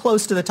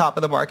close to the top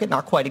of the market,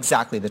 not quite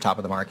exactly the top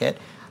of the market.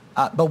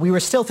 But we were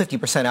still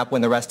 50% up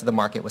when the rest of the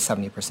market was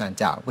 70%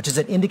 down, which is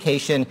an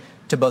indication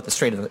to both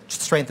the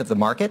strength of the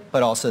market,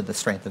 but also the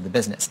strength of the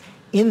business.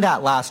 In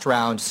that last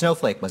round,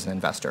 Snowflake was an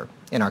investor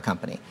in our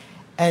company.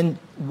 And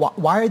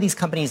why are these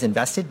companies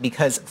invested?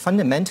 Because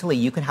fundamentally,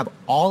 you can have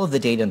all of the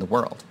data in the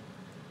world.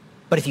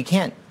 But if you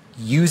can't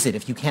use it,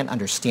 if you can't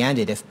understand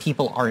it, if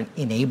people aren't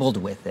enabled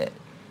with it,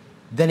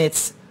 then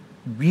it's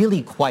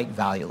really quite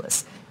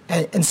valueless.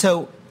 And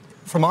so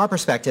from our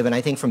perspective, and I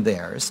think from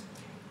theirs,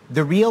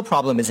 the real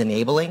problem is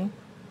enabling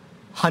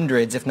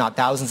hundreds, if not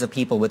thousands of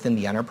people within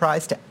the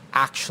enterprise to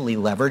actually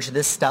leverage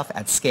this stuff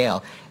at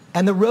scale.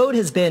 And the road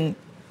has been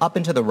up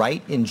and to the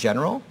right in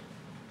general,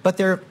 but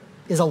there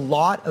is a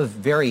lot of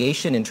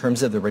variation in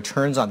terms of the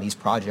returns on these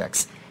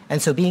projects.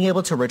 And so being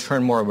able to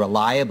return more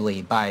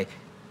reliably by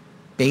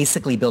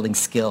basically building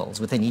skills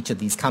within each of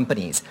these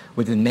companies,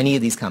 within many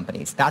of these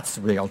companies, that's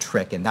the real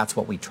trick, and that's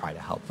what we try to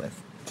help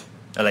with.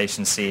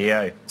 Alation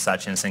CEO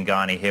Sachin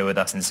Sanghani here with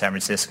us in San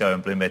Francisco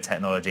and Bloomberg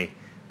Technology.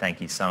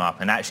 Thank you so much.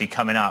 And actually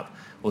coming up,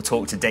 we'll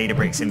talk to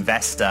Databricks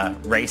investor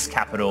Race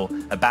Capital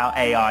about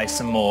AI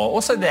some more.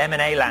 Also the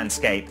M&A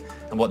landscape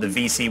and what the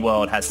VC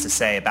world has to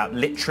say about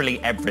literally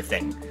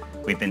everything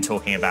we've been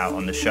talking about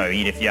on the show.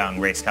 Edith Young,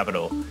 Race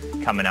Capital,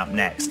 coming up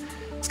next.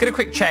 Let's get a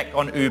quick check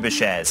on Uber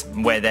shares,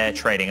 where they're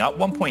trading up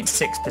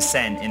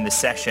 1.6% in the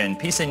session.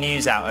 Piece of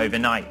news out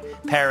overnight.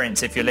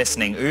 Parents, if you're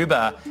listening,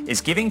 Uber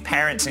is giving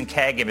parents and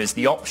caregivers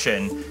the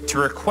option to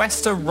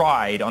request a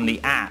ride on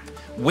the app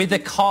with a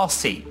car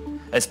seat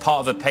as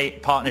part of a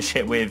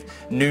partnership with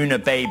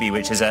Nuna Baby,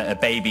 which is a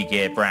baby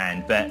gear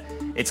brand. But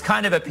it's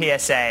kind of a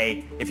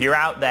PSA. If you're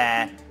out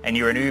there and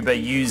you're an Uber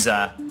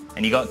user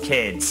and you got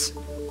kids,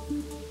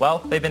 well,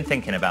 they've been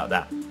thinking about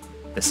that.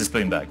 This is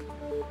Bloomberg.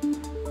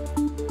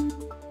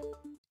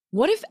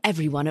 What if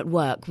everyone at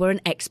work were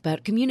an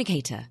expert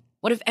communicator?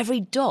 What if every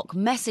doc,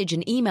 message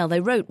and email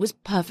they wrote was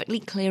perfectly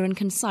clear and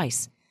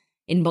concise?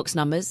 Inbox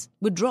numbers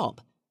would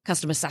drop,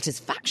 customer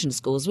satisfaction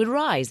scores would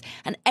rise,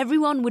 and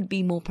everyone would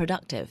be more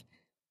productive.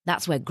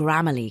 That's where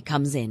Grammarly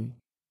comes in.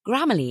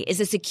 Grammarly is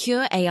a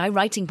secure AI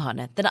writing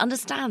partner that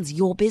understands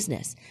your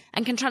business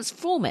and can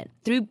transform it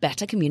through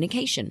better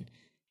communication.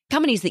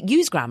 Companies that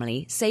use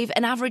Grammarly save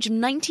an average of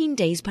 19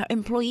 days per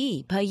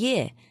employee per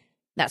year.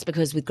 That's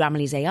because with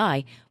Grammarly's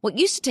AI, what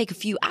used to take a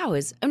few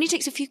hours only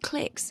takes a few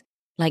clicks,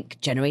 like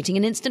generating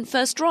an instant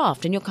first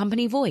draft in your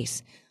company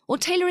voice, or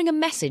tailoring a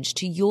message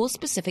to your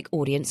specific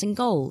audience and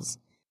goals.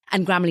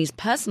 And Grammarly's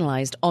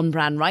personalized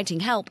on-brand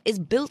writing help is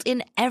built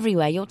in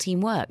everywhere your team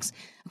works,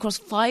 across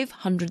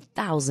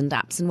 500,000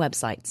 apps and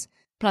websites.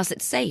 Plus,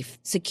 it's safe,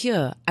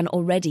 secure, and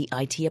already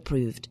IT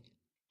approved.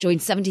 Join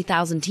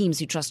 70,000 teams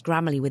who trust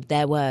Grammarly with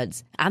their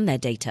words and their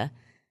data.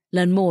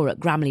 Learn more at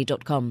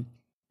Grammarly.com.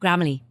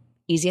 Grammarly.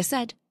 Easier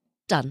said,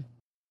 done.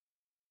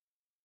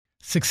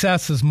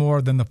 Success is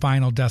more than the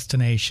final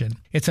destination.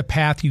 It's a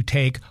path you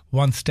take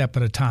one step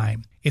at a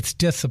time. It's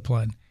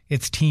discipline,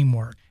 it's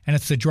teamwork, and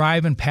it's the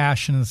drive and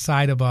passion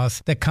inside of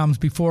us that comes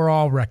before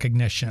all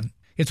recognition.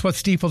 It's what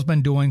Stifel's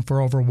been doing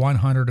for over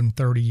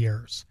 130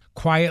 years.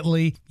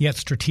 Quietly, yet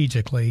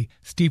strategically,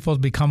 Stifel's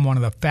become one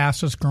of the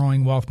fastest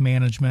growing wealth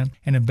management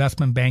and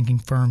investment banking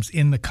firms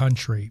in the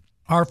country.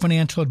 Our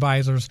financial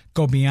advisors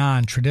go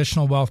beyond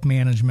traditional wealth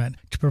management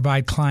to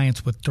provide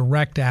clients with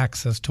direct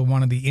access to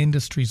one of the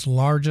industry's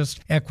largest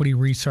equity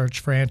research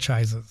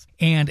franchises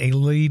and a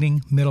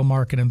leading middle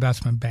market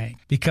investment bank,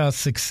 because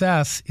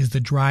success is the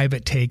drive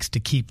it takes to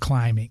keep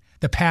climbing,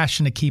 the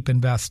passion to keep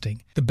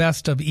investing, the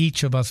best of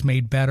each of us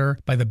made better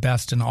by the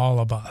best in all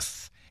of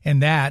us.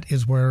 And that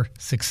is where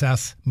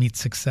success meets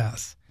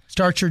success.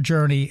 Start your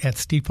journey at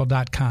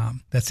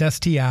Stifel.com. That's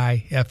Stifel.com.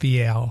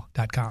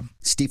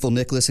 Stifel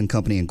Nicholas and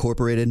Company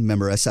Incorporated,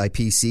 member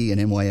SIPC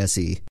and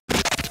NYSE.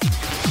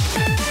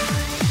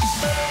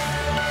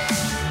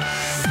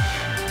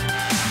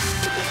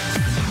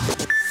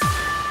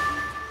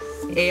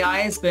 AI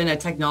has been a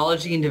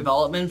technology in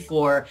development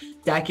for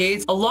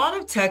decades. A lot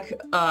of tech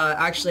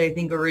actually, I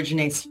think,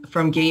 originates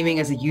from gaming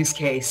as a use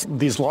case.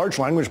 These large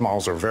language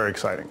models are very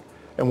exciting.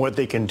 And what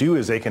they can do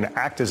is they can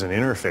act as an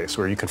interface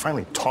where you can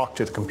finally talk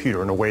to the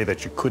computer in a way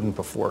that you couldn't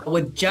before.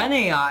 With Gen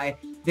AI,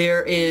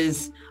 there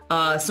is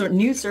a sort of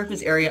new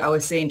surface area, I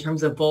would say, in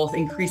terms of both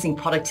increasing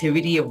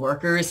productivity of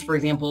workers, for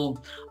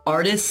example,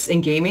 artists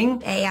in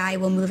gaming. AI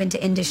will move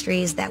into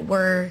industries that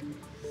were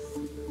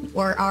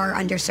or are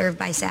underserved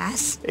by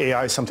SaaS.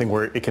 AI is something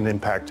where it can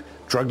impact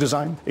drug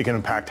design. It can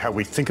impact how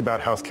we think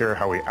about healthcare,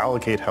 how we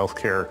allocate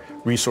healthcare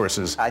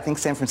resources. I think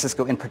San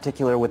Francisco in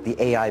particular with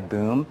the AI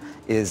boom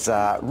is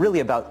really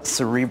about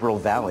Cerebral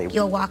Valley.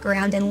 You'll walk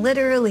around and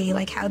literally,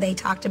 like how they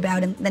talked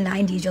about in the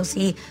 90s, you'll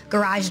see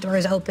garage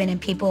doors open and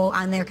people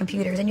on their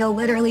computers, and you'll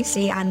literally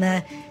see on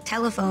the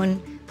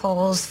telephone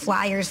poles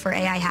flyers for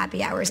AI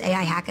happy hours,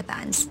 AI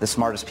hackathons. The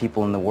smartest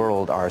people in the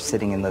world are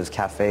sitting in those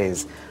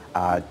cafes,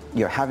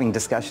 having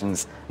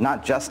discussions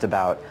not just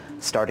about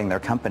starting their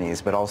companies,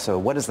 but also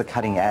what is the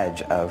cutting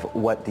edge of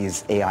what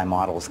these AI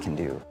models can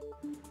do.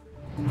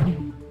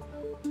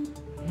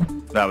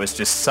 That was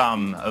just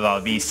some of our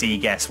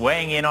VC guests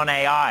weighing in on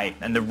AI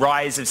and the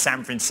rise of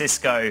San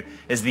Francisco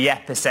as the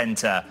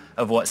epicenter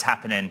of what's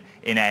happening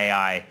in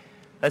AI.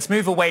 Let's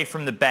move away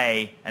from the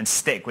Bay and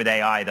stick with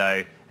AI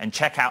though, and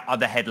check out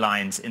other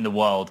headlines in the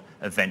world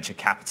of venture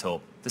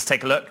capital. Let's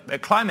take a look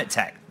at climate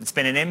tech. It's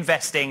been an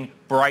investing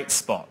bright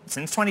spot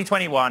since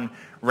 2021,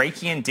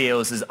 raking in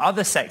deals as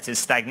other sectors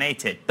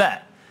stagnated.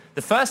 But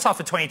the first half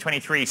of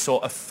 2023 saw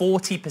a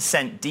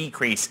 40%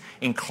 decrease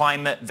in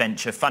climate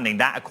venture funding,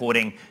 that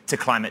according to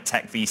Climate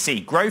Tech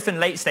VC. Growth and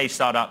late-stage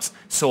startups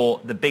saw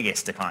the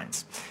biggest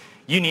declines.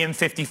 Union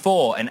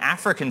 54, an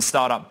African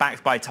startup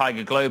backed by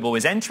Tiger Global,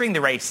 is entering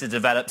the race to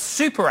develop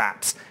super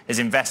apps as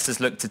investors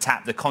look to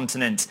tap the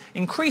continent's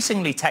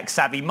increasingly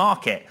tech-savvy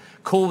market.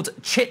 Called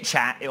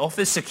ChitChat, it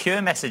offers secure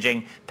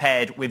messaging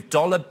paired with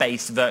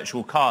dollar-based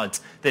virtual cards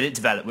that it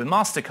developed with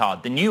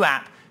MasterCard. The new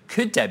app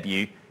could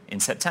debut in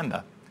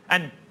September.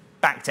 And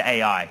back to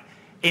AI.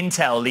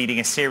 Intel leading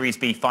a Series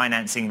B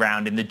financing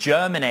round in the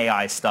German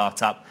AI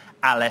startup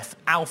Aleph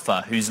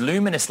Alpha, whose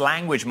Luminous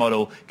language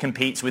model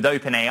competes with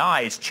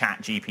OpenAI's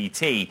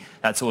ChatGPT.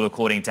 That's all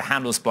according to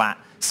Handelsblatt,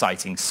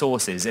 citing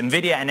sources.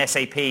 Nvidia and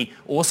SAP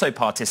also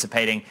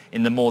participating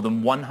in the more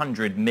than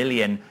 €100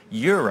 million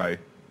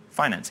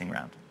financing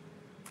round.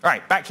 All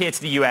right, back here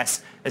to the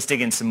US. Let's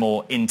dig in some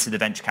more into the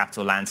venture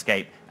capital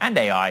landscape and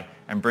AI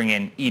and bring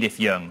in Edith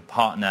Young,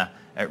 partner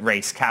at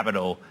Race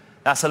Capital.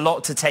 That's a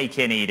lot to take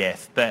in,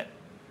 Edith, but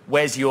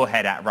where's your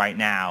head at right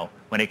now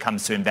when it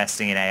comes to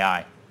investing in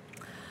AI?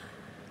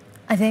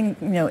 I think,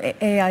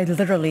 AI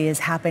literally is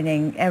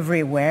happening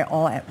everywhere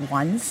all at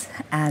once.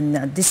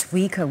 And this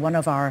week, one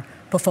of our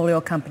portfolio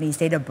companies,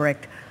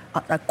 Databricks,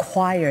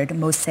 acquired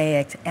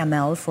Mosaic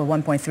ML for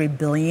 $1.3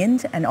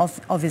 billion. And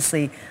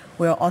obviously,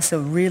 we're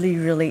also really,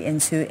 really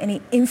into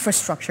any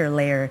infrastructure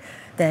layer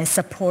that is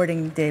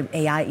supporting the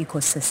AI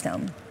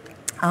ecosystem.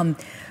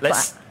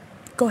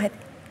 Go ahead.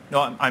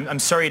 No, I'm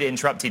sorry to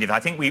interrupt, Edith.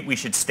 I think we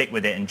should stick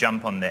with it and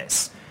jump on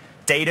this.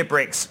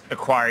 Databricks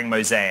acquiring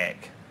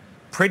Mosaic.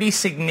 Pretty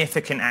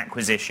significant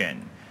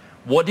acquisition.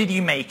 What did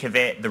you make of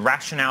it, the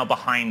rationale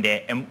behind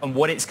it, and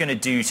what it's going to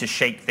do to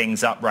shake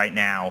things up right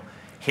now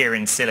here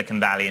in Silicon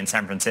Valley and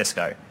San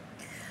Francisco?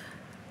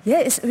 Yeah,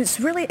 it's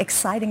really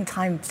exciting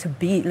time to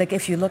be. Like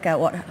if you look at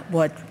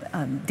what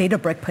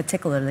Databricks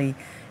particularly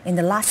in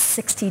the last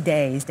 60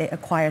 days, they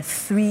acquired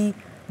 3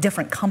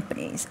 different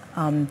companies.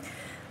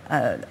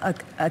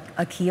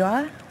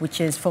 Akira, which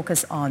is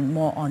focused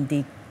more on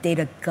the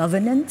data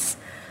governance,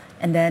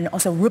 and then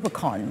also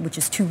Rubicon, which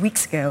is 2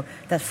 weeks ago,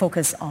 that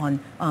focused on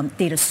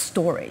data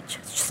storage.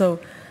 So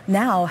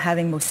now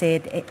having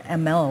Mosaic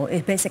ML,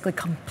 it basically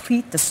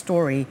complete the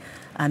story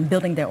and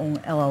building their own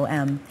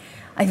LLM.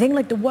 I think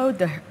like the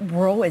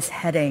world is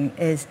heading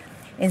is,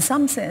 in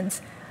some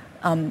sense,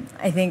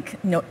 I think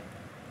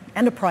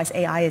enterprise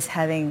AI is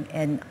having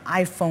an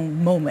iPhone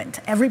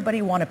moment.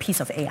 Everybody want a piece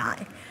of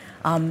AI,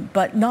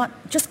 but not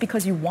just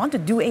because you want to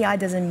do AI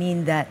doesn't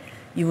mean that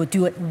you will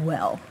do it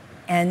well.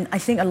 And I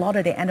think a lot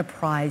of the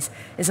enterprise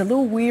is a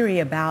little weary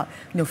about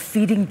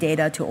feeding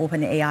data to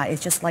OpenAI.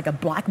 It's just like a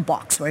black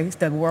box, right?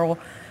 The world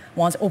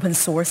wants open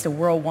source. The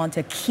world wants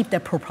to keep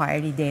their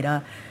proprietary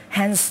data.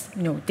 Hence,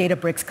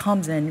 Databricks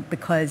comes in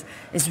because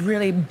it's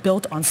really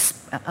built on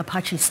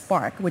Apache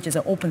Spark, which is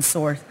an open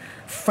source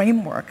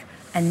framework.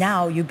 And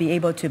now you'll be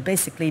able to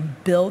basically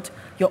build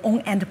your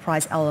own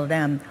enterprise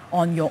LLM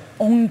on your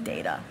own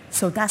data.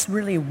 So that's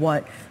really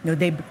what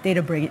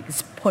Databricks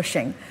is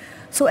pushing.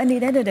 So at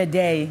the end of the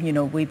day,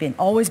 we've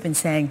always been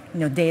saying,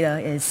 data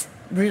is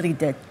really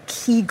the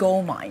key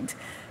gold mine.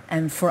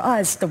 And for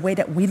us, the way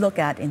that we look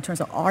at in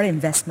terms of our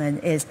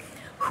investment is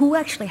who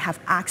actually have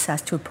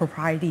access to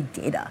proprietary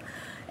data.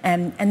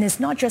 And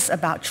it's not just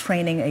about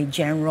training a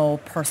general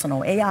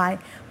personal AI,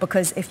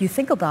 because if you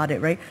think about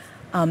it, right,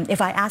 if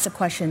I ask a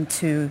question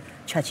to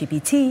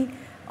ChatGPT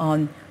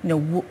on,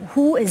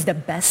 who is the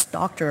best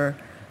doctor,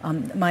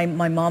 my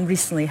mom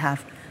recently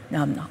have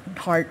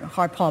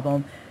heart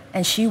problem,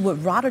 and she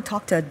would rather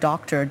talk to a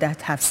doctor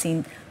that have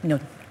seen,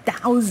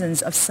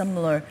 thousands of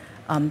similar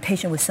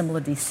patients with similar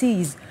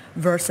disease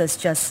versus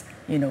just,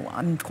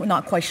 I'm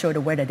not quite sure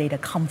where the data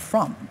come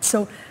from.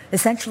 So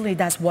essentially,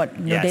 that's what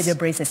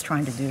Databricks is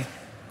trying to do.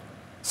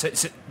 So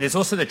there's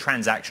also the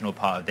transactional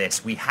part of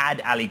this. We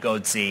had Ali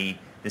Ghodsi,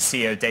 the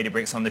CEO of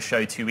Databricks, on the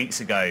show 2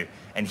 weeks ago,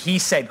 and he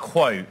said,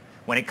 quote,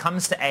 when it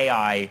comes to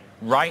AI,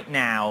 right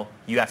now,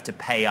 you have to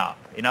pay up.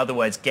 In other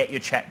words, get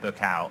your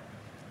checkbook out.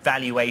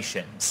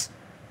 Valuations.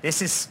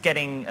 This is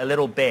getting a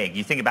little big.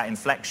 You think about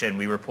Inflection,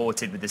 we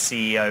reported with the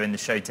CEO in the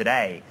show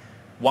today,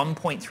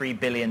 $1.3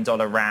 billion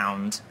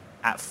round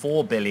at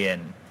 $4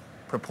 billion.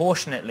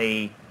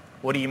 Proportionately,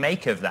 what do you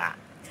make of that?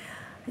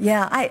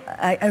 Yeah,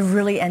 I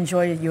really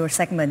enjoyed your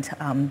segment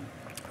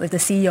with the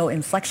CEO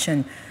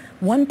Inflection.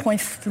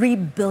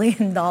 $1.3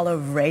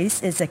 billion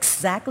raise is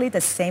exactly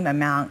the same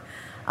amount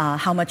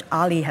how much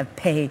Ali have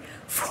paid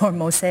for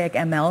Mosaic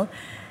ML.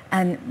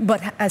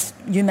 But as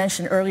you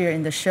mentioned earlier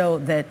in the show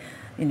that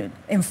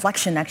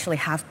Inflection actually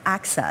have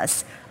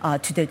access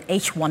to the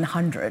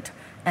H100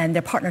 and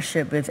their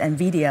partnership with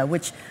NVIDIA,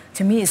 which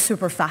to me is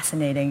super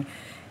fascinating.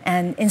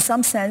 And in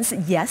some sense,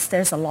 yes,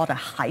 there's a lot of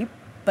hype,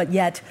 but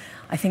yet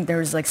I think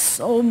there's like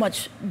so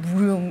much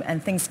room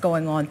and things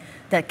going on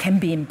that can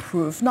be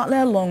improved. Not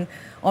let alone,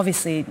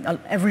 obviously,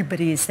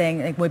 everybody is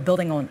saying like, we're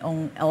building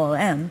on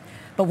LLM,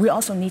 but we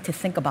also need to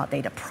think about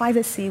data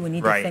privacy. We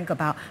need to think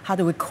about how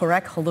do we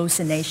correct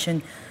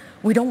hallucination.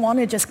 We don't want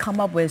to just come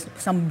up with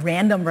some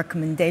random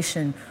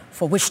recommendation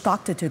for which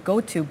doctor to go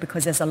to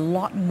because there's a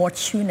lot more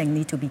tuning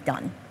need to be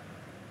done.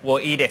 Well,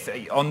 Edith,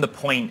 on the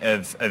point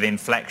of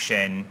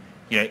Inflection,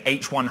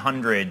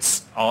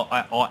 H100s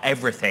are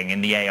everything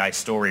in the AI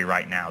story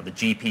right now, the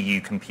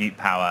GPU compute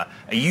power.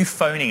 Are you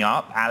phoning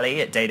up Ali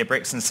at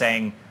Databricks and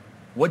saying,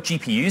 what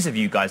GPUs have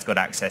you guys got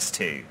access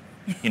to?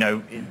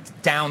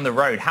 Down the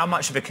road, how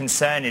much of a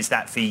concern is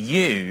that for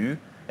you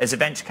as a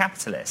venture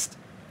capitalist?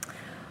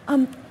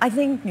 I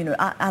think,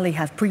 Ali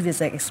has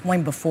previously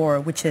explained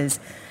before, which is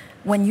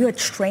when you're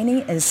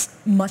training a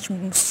much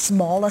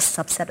smaller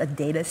subset of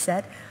data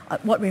set,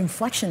 what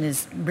Inflection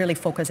is really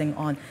focusing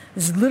on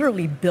is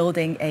literally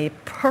building a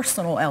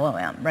personal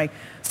LLM, right?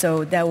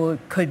 So that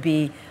could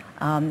be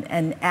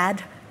an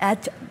add a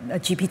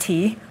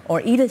GPT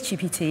or eat a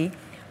GPT.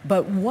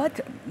 But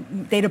what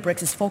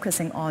Databricks is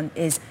focusing on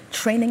is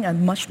training a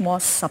much more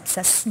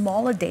subset,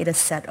 smaller data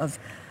set of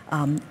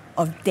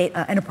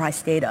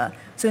enterprise data.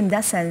 So in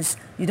that sense,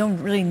 you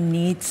don't really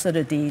need sort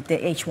of the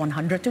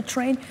H100 to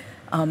train.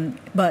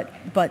 But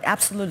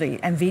absolutely,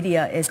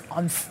 NVIDIA is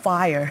on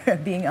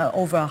fire, being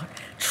over $1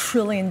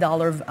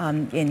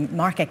 trillion in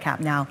market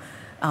cap now.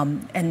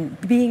 And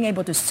being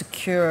able to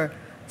secure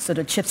sort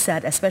of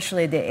chipset,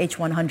 especially the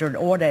H100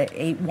 or the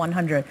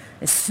A100,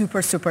 is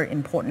super, super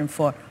important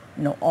for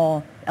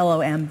all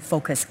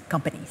LLM-focused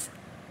companies.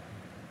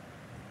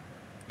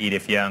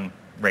 Edith Young,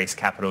 Race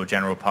Capital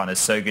General Partners,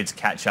 so good to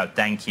catch up.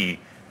 Thank you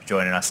for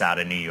joining us out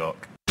of New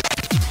York.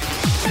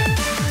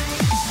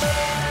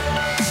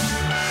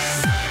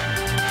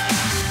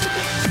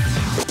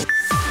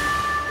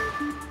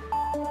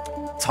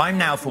 Time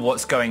now for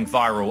what's going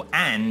viral,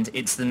 and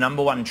it's the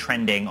 #1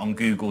 trending on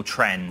Google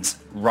Trends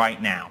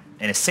right now.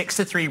 In a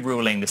 6-3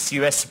 ruling, the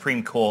US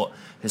Supreme Court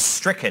has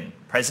stricken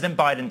President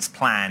Biden's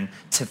plan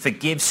to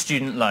forgive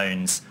student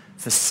loans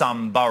for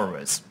some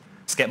borrowers.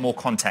 Let's get more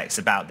context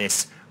about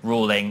this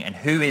ruling and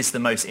who is the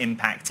most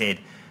impacted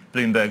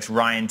Bloomberg's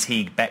Ryan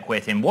Teague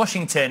Beckwith in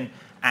Washington,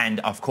 and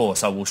of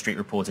course our Wall Street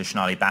reporter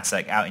Sonali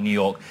Basak out in New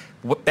York.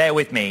 Bear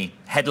with me.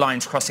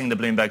 Headlines crossing the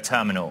Bloomberg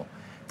terminal.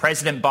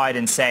 President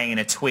Biden saying in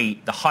a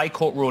tweet, the High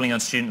Court ruling on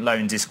student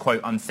loans is,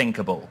 quote,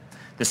 unthinkable.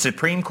 The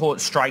Supreme Court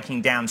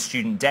striking down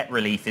student debt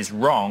relief is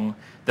wrong.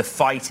 The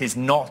fight is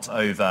not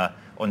over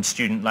on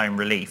student loan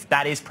relief.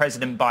 That is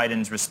President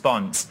Biden's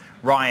response.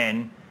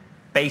 Ryan,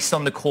 based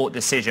on the court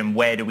decision,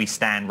 where do we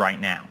stand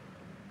right now?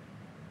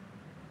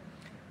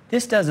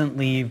 This doesn't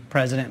leave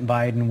President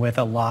Biden with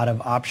a lot of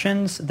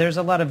options. There's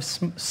a lot of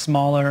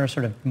smaller,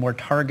 sort of more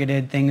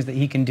targeted things that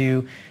he can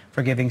do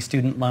for giving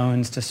student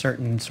loans to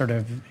certain sort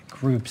of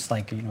groups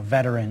like,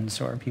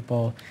 veterans or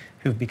people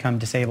who've become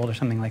disabled or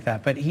something like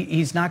that. But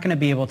he's not going to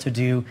be able to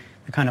do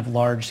the kind of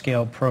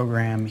large-scale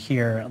program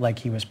here like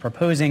he was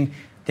proposing.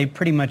 They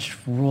pretty much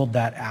ruled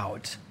that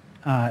out.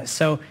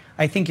 So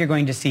I think you're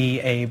going to see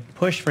a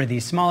push for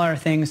these smaller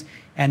things,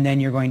 and then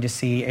you're going to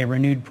see a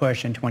renewed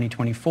push in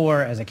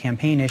 2024 as a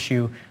campaign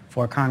issue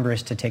for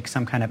Congress to take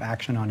some kind of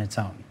action on its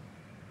own.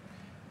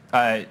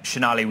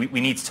 Sonali, we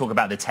need to talk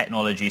about the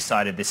technology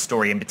side of this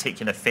story, in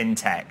particular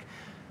fintech.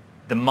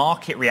 The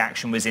market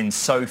reaction was in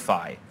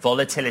SoFi,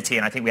 volatility,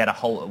 and I think we had a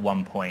halt at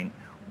one point.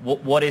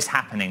 What is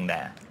happening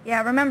there?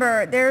 Yeah,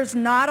 remember, there's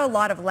not a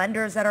lot of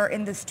lenders that are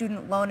in the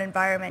student loan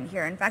environment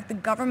here. In fact, the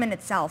government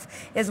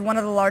itself is one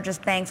of the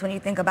largest banks when you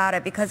think about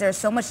it because there's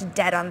so much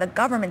debt on the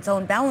government's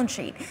own balance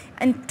sheet.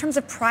 In terms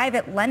of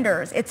private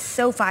lenders, it's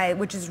SoFi,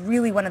 which is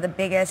really one of the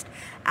biggest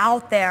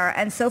out there.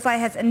 And SoFi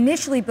has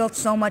initially built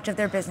so much of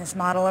their business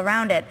model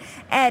around it.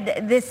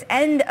 Ed, this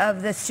end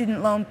of the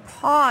student loan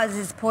pause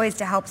is poised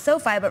to help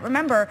SoFi. But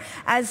remember,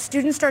 as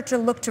students start to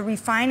look to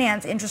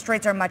refinance, interest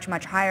rates are much,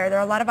 much higher. There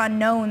are a lot of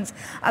unknowns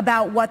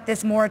about what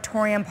this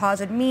moratorium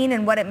pause would mean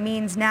and what it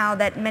means now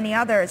that many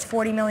others,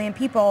 40 million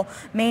people,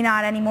 may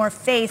not anymore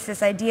face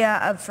this idea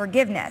of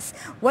forgiveness.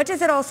 What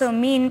does it also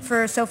mean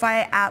for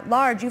SoFi at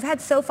large? You've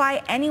had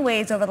SoFi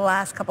anyways over the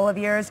last couple of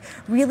years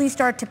really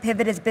start to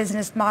pivot its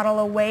business model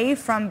away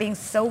from being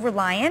so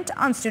reliant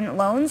on student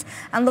loans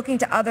and looking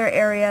to other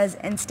areas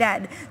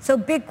instead. So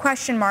big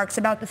question marks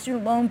about the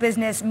student loan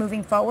business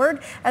moving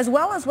forward, as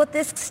well as what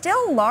this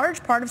still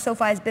large part of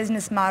SoFi's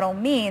business model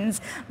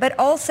means, but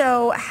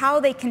also how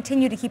they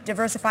continue to keep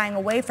diversifying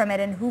away from it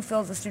and who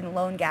fills the student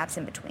loan gaps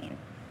in between.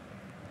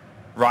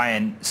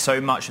 Ryan,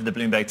 so much of the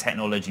Bloomberg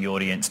technology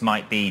audience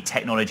might be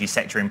technology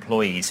sector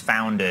employees,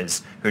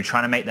 founders who are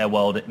trying to make their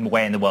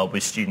way in the world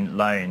with student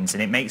loans.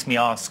 And it makes me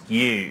ask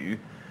you,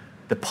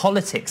 the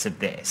politics of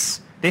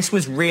this. This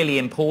was really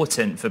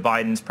important for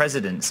Biden's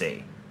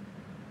presidency.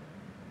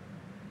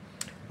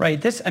 Right.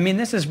 This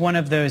is one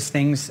of those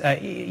things.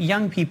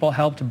 Young people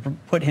helped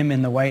put him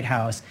in the White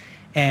House.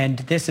 And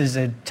this is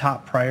a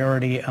top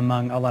priority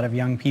among a lot of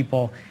young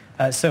people.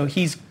 So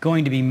he's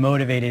going to be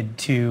motivated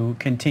to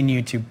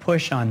continue to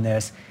push on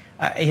this.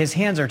 His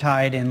hands are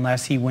tied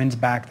unless he wins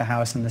back the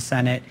House and the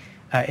Senate.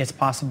 It's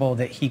possible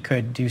that he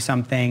could do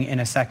something in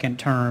a second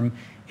term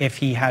if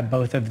he had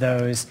both of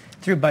those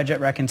through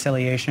budget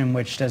reconciliation,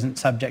 which doesn't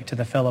subject to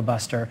the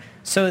filibuster.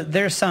 So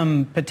there's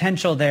some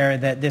potential there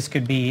that this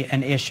could be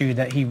an issue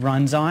that he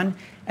runs on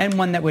and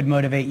one that would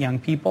motivate young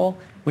people,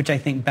 which I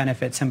think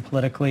benefits him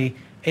politically.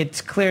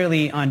 It's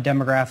clearly on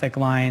demographic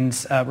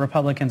lines.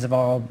 Republicans have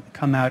all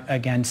come out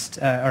against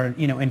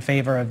in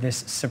favor of this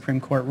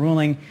Supreme Court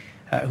ruling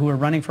who are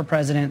running for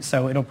president.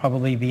 So it'll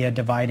probably be a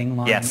dividing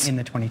line in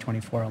the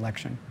 2024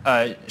 election.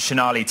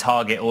 Sonali,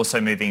 Target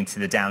also moving to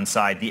the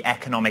downside. The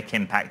economic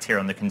impact here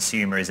on the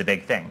consumer is a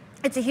big thing.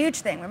 It's a huge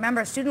thing.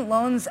 Remember, student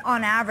loans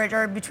on average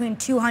are between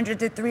 $200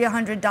 to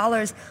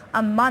 $300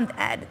 a month,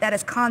 Ed. That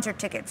is concert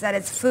tickets, that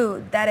is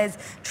food, that is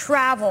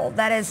travel,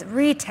 that is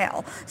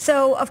retail.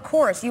 So, of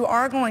course, you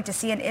are going to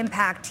see an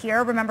impact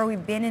here. Remember,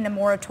 we've been in a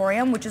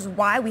moratorium, which is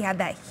why we have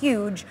that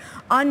huge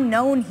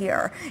unknown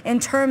here in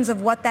terms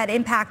of what that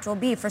impact will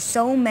be for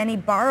so many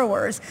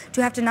borrowers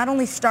to have to not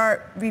only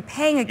start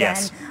repaying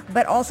again,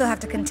 but also have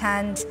to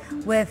contend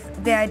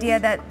with the idea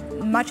that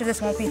much of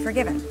this won't be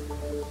forgiven.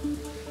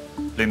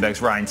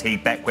 Bloomberg's Ryan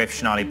Teague, Beckwith,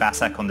 Sonali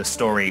Basak on the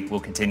story. We'll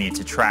continue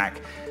to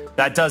track.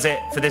 That does it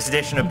for this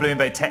edition of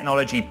Bloomberg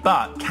Technology.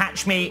 But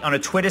catch me on a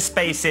Twitter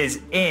Spaces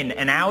in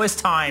an hour's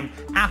time.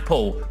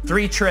 Apple,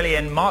 3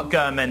 trillion, Mark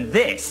Gurman.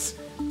 This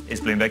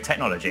is Bloomberg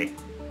Technology.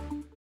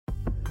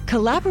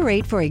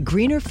 Collaborate for a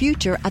greener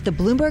future at the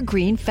Bloomberg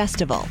Green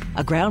Festival,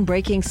 a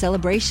groundbreaking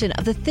celebration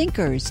of the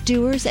thinkers,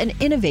 doers, and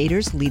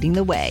innovators leading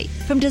the way.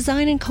 From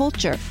design and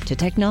culture to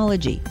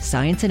technology,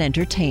 science, and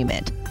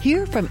entertainment.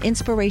 Hear from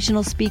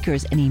inspirational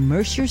speakers and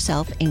immerse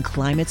yourself in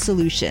climate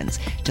solutions.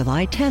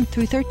 July 10th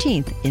through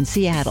 13th in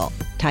Seattle.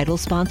 Title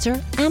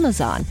sponsor,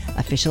 Amazon.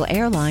 Official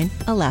airline,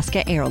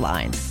 Alaska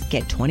Airlines.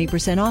 Get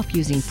 20% off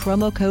using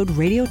promo code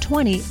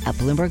radio20 at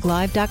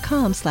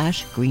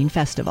BloombergLive.com/Green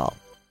Festival.